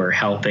we were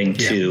helping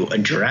to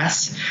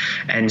address.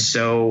 And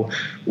so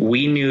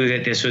we knew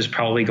that this was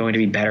probably going to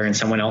be better in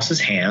someone else's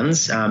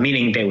hands,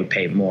 meaning they would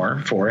pay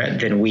more for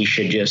it than we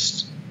should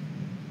just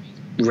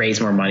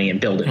raise more money and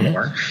build it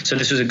more. So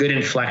this was a good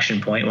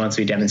inflection point once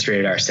we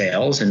demonstrated our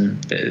sales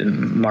and the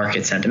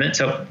market sentiment.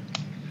 So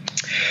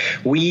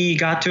we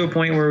got to a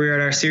point where we were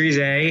at our Series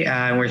A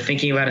and we're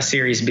thinking about a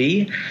Series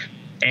B.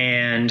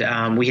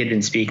 And we had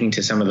been speaking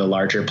to some of the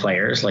larger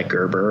players like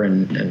Gerber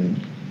and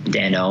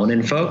Danone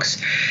and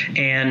folks.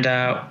 And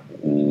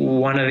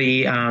one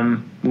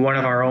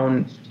of our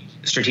own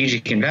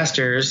strategic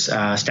investors,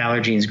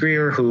 Allergies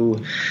Greer,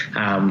 who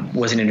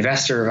was an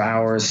investor of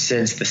ours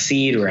since the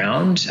seed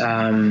round,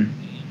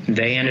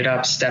 they ended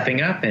up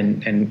stepping up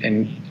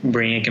and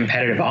bringing a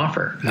competitive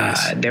offer.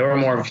 Nice. They were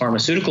more of a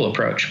pharmaceutical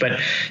approach, but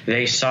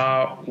they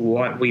saw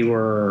what we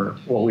were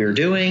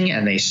doing,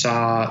 and they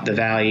saw the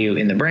value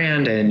in the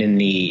brand and in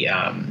the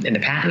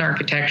patent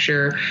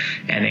architecture,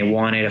 and they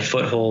wanted a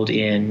foothold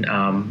in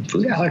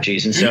food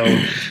allergies. And so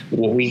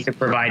what we could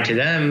provide to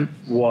them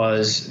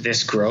was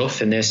this growth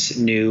and this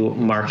new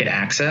market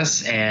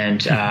access and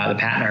the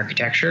patent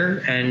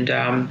architecture, and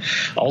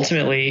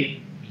ultimately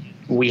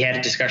we had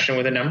a discussion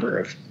with a number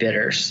of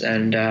bidders,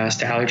 and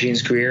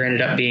Allergies Greer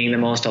ended up being the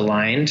most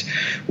aligned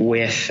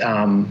with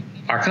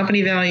our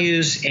company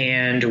values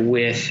and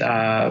with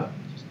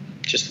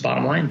just the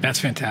bottom line. That's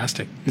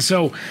fantastic.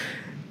 So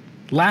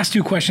last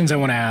two questions I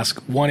want to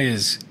ask. One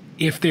is,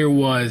 if there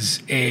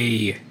was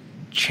a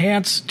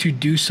chance to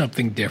do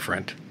something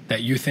different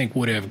that you think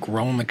would have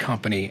grown the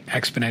company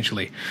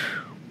exponentially,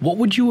 what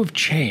would you have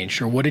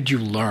changed, or what did you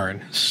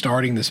learn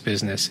starting this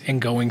business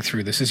and going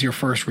through this? This is your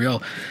first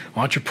real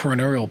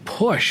entrepreneurial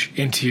push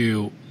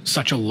into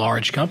such a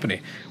large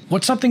company.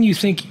 What's something you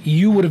think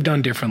you would have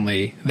done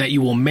differently that you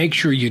will make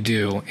sure you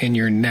do in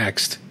your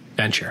next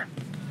venture?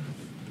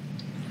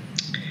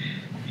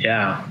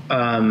 Yeah,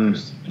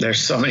 there's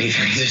so many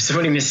things. There's so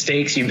many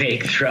mistakes you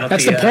make throughout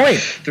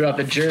throughout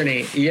the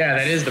journey. Yeah,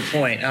 that is the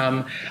point.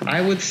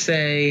 I would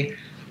say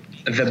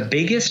the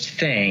biggest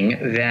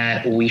thing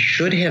that we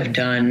should have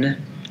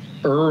done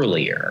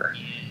earlier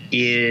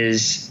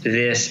is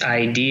this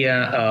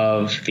idea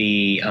of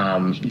the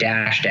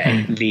dash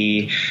day,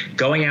 the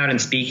going out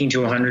and speaking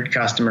to 100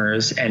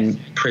 customers and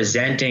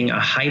presenting a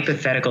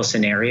hypothetical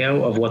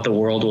scenario of what the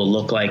world will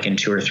look like in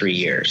 2 or 3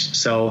 years.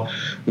 So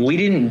we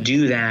didn't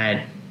do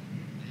that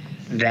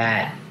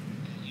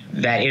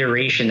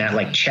iteration, that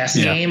like chess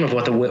game of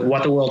what the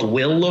world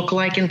will look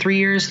like in 3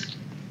 years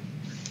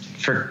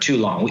for too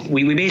long.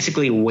 We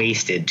basically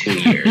wasted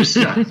 2 years.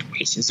 Not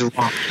wasted, it's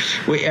wrong.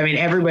 I mean,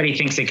 everybody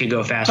thinks it could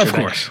go faster. Of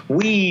course. But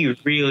we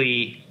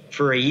really,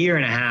 for a year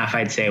and a half,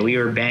 I'd say, we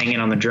were banging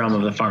on the drum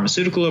of the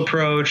pharmaceutical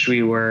approach.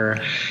 We were,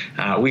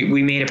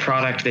 we made a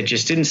product that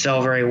just didn't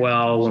sell very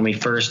well when we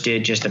first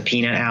did just a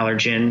peanut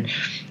allergen.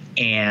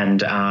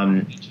 And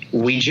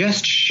we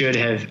just should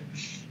have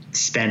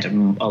spent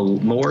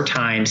more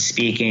time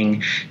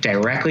speaking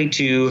directly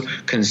to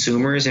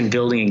consumers and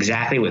building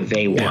exactly what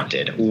they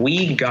wanted.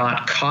 We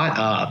got caught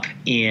up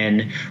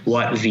in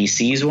what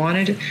VCs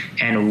wanted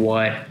and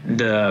what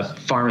the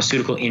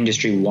pharmaceutical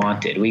industry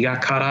wanted. We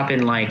got caught up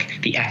in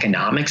like the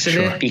economics of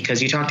it,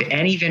 because you talk to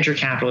any venture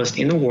capitalist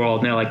in the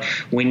world and they're like,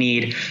 we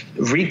need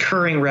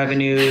recurring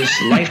revenues,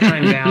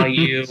 lifetime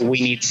value,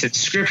 we need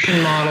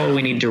subscription model,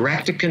 we need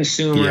direct to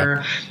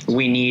consumer,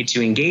 we need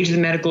to engage the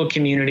medical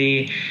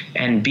community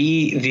and be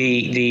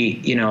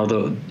the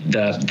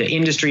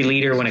industry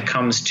leader when it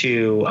comes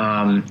to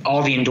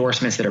all the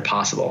endorsements that are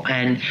possible.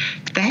 And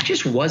that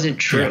just wasn't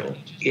true.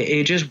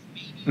 It just,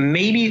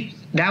 maybe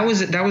that was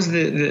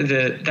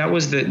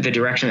the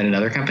direction that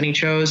another company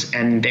chose,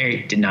 and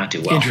they did not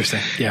do well.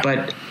 Interesting. Yeah.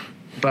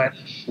 But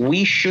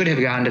we should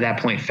have gotten to that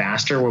point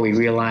faster, where we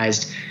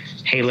realized,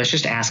 hey, let's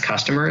just ask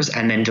customers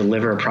and then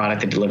deliver a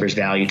product that delivers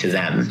value to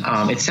them.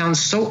 It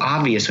sounds so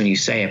obvious when you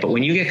say it, but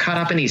when you get caught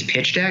up in these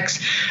pitch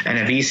decks and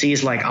a VC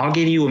is like, I'll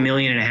give you $1.5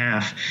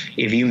 million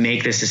if you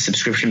make this a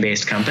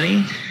subscription-based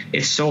company,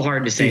 it's so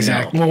hard to say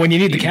no. Well, when you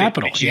need the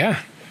capital,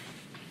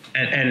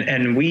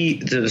 And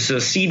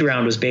the seed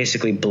round was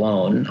basically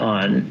blown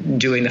on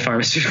doing the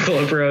pharmaceutical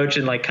approach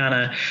and like kind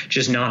of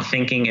just not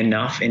thinking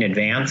enough in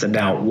advance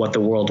about what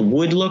the world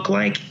would look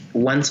like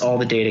once all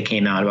the data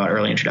came out about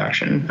early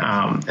introduction.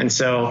 And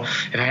so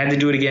if I had to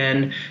do it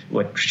again,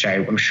 which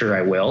I'm sure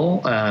I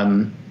will,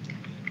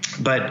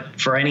 but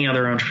for any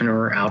other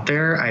entrepreneur out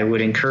there, I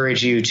would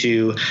encourage you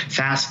to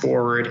fast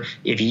forward.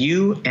 If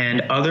you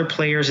and other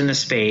players in the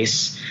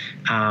space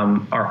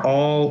are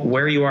all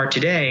where you are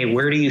today,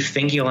 where do you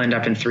think you'll end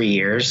up in 3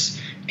 years?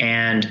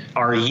 And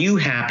are you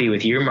happy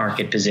with your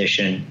market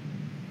position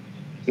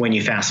when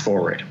you fast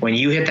forward? When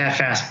you hit that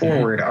fast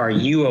forward, are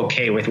you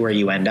okay with where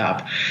you end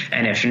up?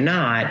 And if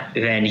not,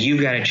 then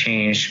you've got to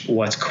change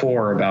what's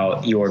core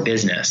about your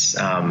business.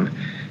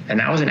 And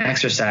that was an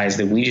exercise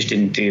that we just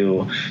didn't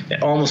do.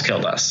 It almost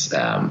killed us.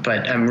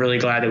 But I'm really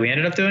glad that we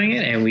ended up doing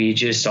it, and we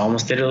just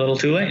almost did it a little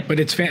too late.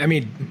 But I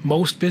mean,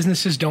 most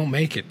businesses don't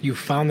make it. You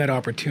found that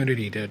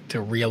opportunity to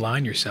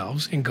realign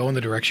yourselves and go in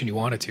the direction you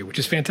wanted to, which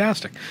is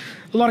fantastic.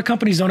 A lot of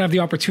companies don't have the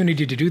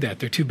opportunity to do that.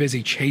 They're too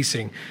busy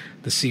chasing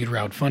the seed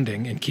round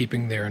funding and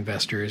keeping their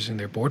investors and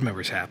their board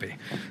members happy.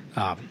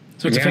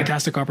 So it's a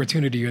fantastic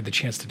opportunity. You had the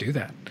chance to do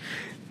that.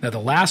 Now, the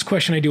last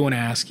question I do want to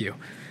ask you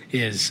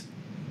is,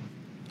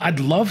 I'd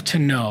love to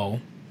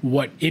know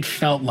what it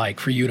felt like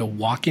for you to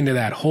walk into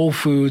that Whole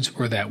Foods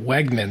or that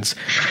Wegmans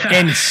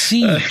and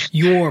see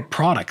your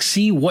product,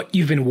 see what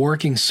you've been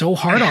working so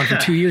hard on for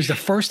 2 years. The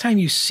first time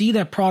you see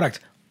that product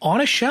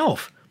on a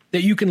shelf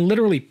that you can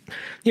literally,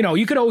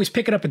 you could always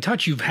pick it up and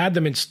touch. You've had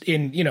them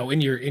in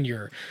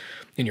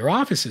your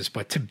offices,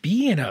 but to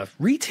be in a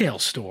retail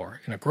store,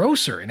 in a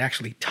grocer, and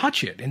actually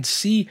touch it and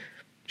see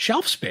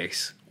shelf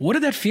space, what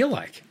did that feel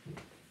like?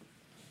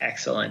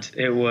 Excellent.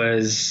 It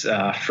was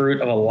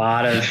fruit of a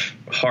lot of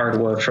hard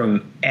work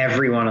from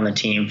everyone on the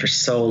team for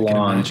so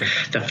long.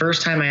 The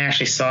first time I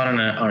actually saw it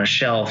on a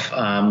shelf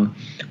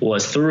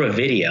was through a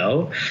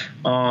video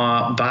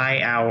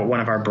by one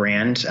of our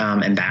brand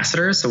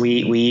ambassadors. So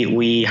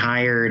we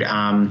hired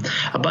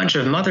a bunch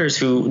of mothers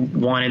who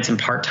wanted some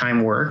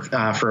part-time work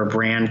for a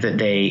brand that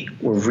they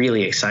were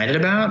really excited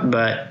about,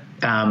 but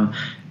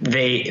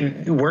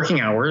working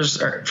hours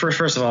are,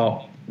 first of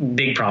all,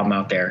 big problem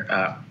out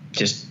there.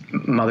 Just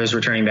mothers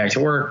returning back to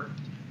work,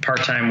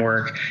 part-time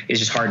work is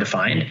just hard to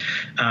find.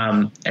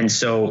 And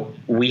so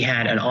we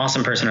had an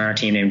awesome person on our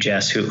team named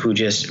Jess who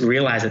just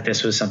realized that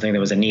this was something that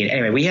was a need.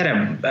 Anyway, we had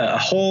a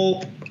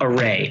whole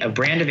array of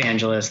brand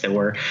evangelists that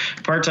were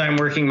part-time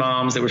working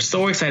moms that were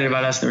so excited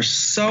about us. They were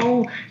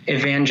so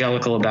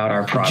evangelical about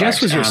our product.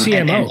 Jess was your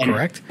CMO,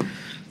 correct?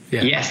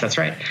 Yeah. Yes, that's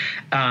right.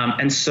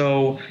 And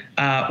so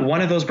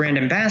one of those brand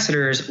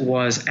ambassadors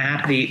was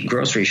at the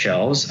grocery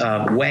shelves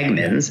of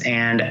Wegmans,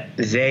 and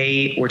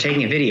they were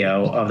taking a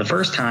video of the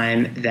first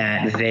time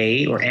that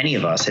they or any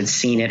of us had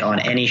seen it on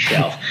any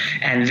shelf.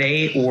 And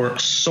they were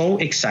so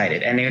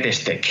excited. And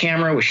the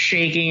camera was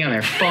shaking on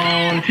their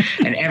phone,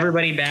 and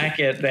everybody back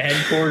at the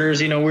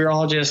headquarters, we were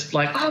all just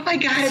like, oh my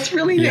God, it's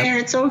really there.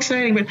 It's so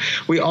exciting. But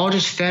we all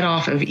just fed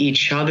off of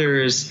each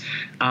other's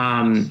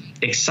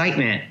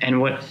excitement.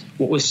 And what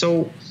was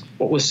so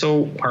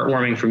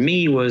heartwarming for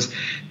me was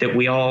that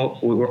we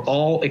were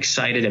all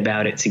excited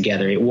about it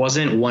together. It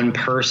wasn't one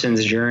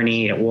person's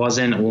journey. It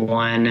wasn't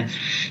one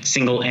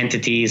single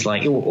entity's,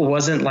 it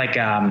wasn't like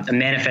a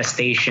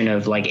manifestation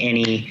of like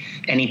any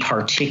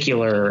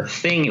particular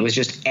thing. It was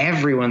just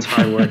everyone's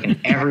hard work and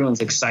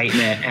everyone's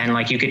excitement.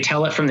 And you could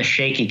tell it from the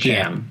shaky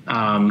cam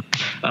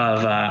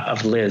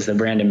of Liz, the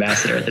brand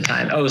ambassador at the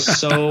time. It was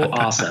so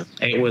awesome.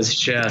 It was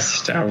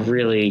just a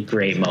really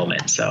great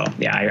moment. So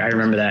I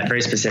remember that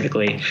very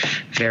specifically.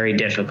 Very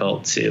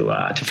difficult to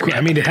forget.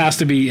 I mean, it has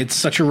to be. It's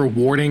such a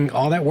rewarding,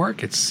 all that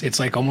work.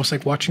 It's almost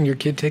like watching your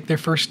kid take their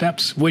first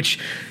steps, which,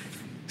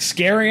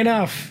 scary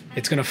enough,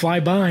 it's going to fly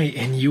by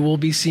and you will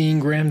be seeing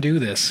Graham do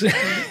this.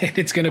 And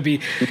it's going to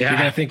be, you're going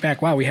to think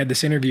back, wow, we had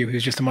this interview. He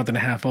was just a month and a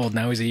half old.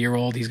 Now he's a year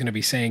old. He's going to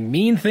be saying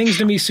mean things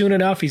to me soon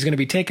enough. He's going to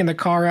be taking the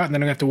car out and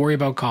then I'm going to have to worry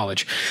about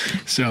college.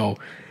 So,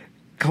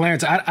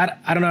 Clarence, I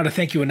don't know how to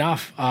thank you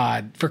enough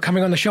for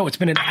coming on the show. It's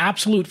been an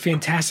absolute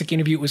fantastic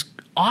interview. It was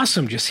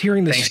awesome just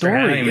hearing the story. For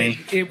having me.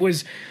 It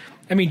was,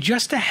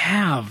 just to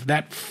have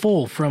that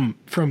full from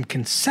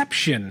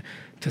conception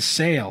to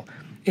sale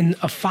in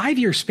a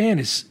 5-year span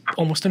is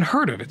almost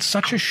unheard of. It's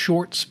such a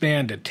short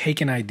span to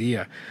take an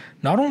idea.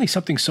 Not only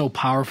something so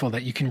powerful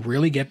that you can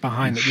really get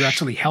behind, that you're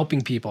actually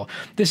helping people.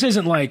 This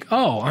isn't like,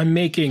 oh, I'm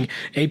making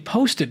a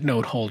Post-it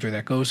note holder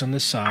that goes on the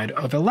side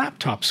of a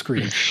laptop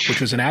screen,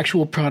 which was an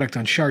actual product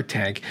on Shark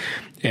Tank.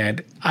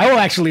 And I will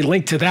actually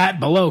link to that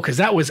below because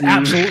that was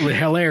absolutely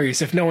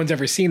hilarious if no one's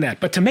ever seen that.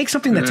 But to make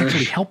something that's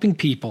actually helping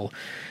people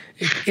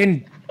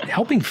in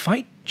helping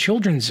fight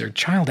children's or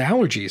child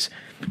allergies,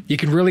 you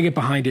can really get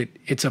behind it.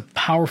 It's a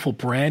powerful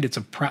brand. It's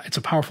a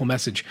powerful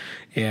message,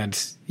 and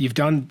you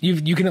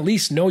can at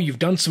least know you've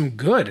done some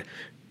good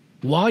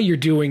while you're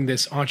doing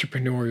this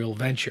entrepreneurial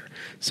venture.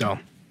 So,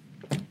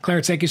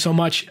 Clarence, thank you so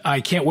much. I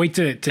can't wait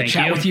to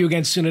chat with you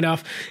again soon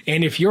enough.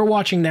 And if you're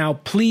watching now,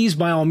 please,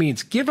 by all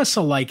means, give us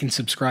a like and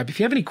subscribe. If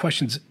you have any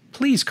questions,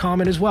 please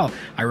comment as well.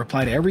 I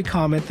reply to every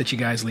comment that you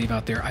guys leave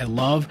out there. I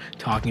love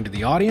talking to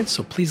the audience,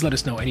 so please let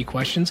us know any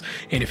questions.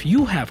 And if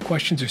you have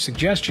questions or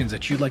suggestions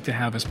that you'd like to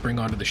have us bring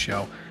onto the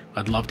show,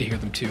 I'd love to hear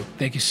them too.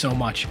 Thank you so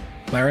much.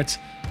 Clarence,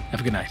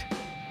 have a good night.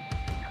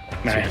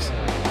 Nice. Cheers.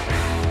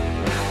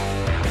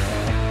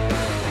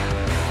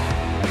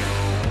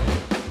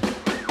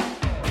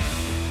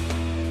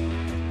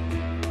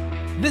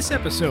 This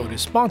episode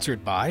is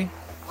sponsored by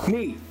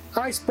me.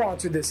 I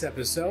sponsored this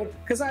episode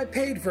because I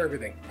paid for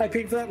everything. I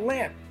paid for that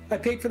lamp. I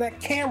paid for that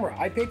camera.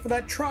 I paid for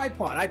that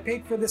tripod. I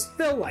paid for this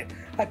fill light.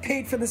 I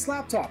paid for this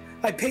laptop.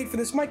 I paid for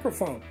this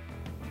microphone.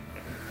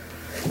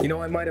 You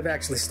know, I might have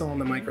actually stolen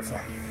the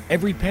microphone.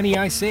 Every penny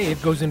I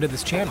save goes into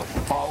this channel.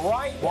 All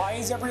right, why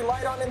is every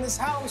light on in this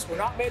house? We're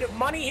not made of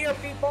money here,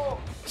 people.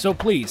 So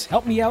please,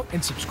 help me out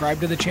and subscribe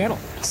to the channel.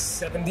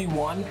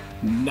 71,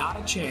 not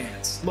a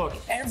chance. Look,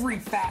 every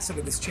facet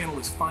of this channel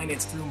is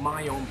financed through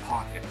my own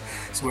pocket.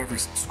 So every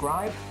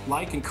subscribe,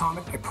 like, and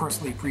comment I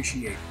personally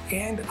appreciate,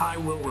 and I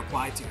will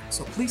reply to.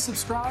 So please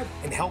subscribe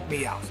and help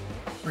me out.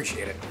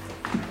 Appreciate it.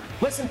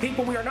 Listen,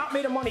 people, we are not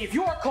made of money. If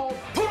you are cold,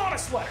 put on a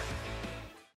sweater.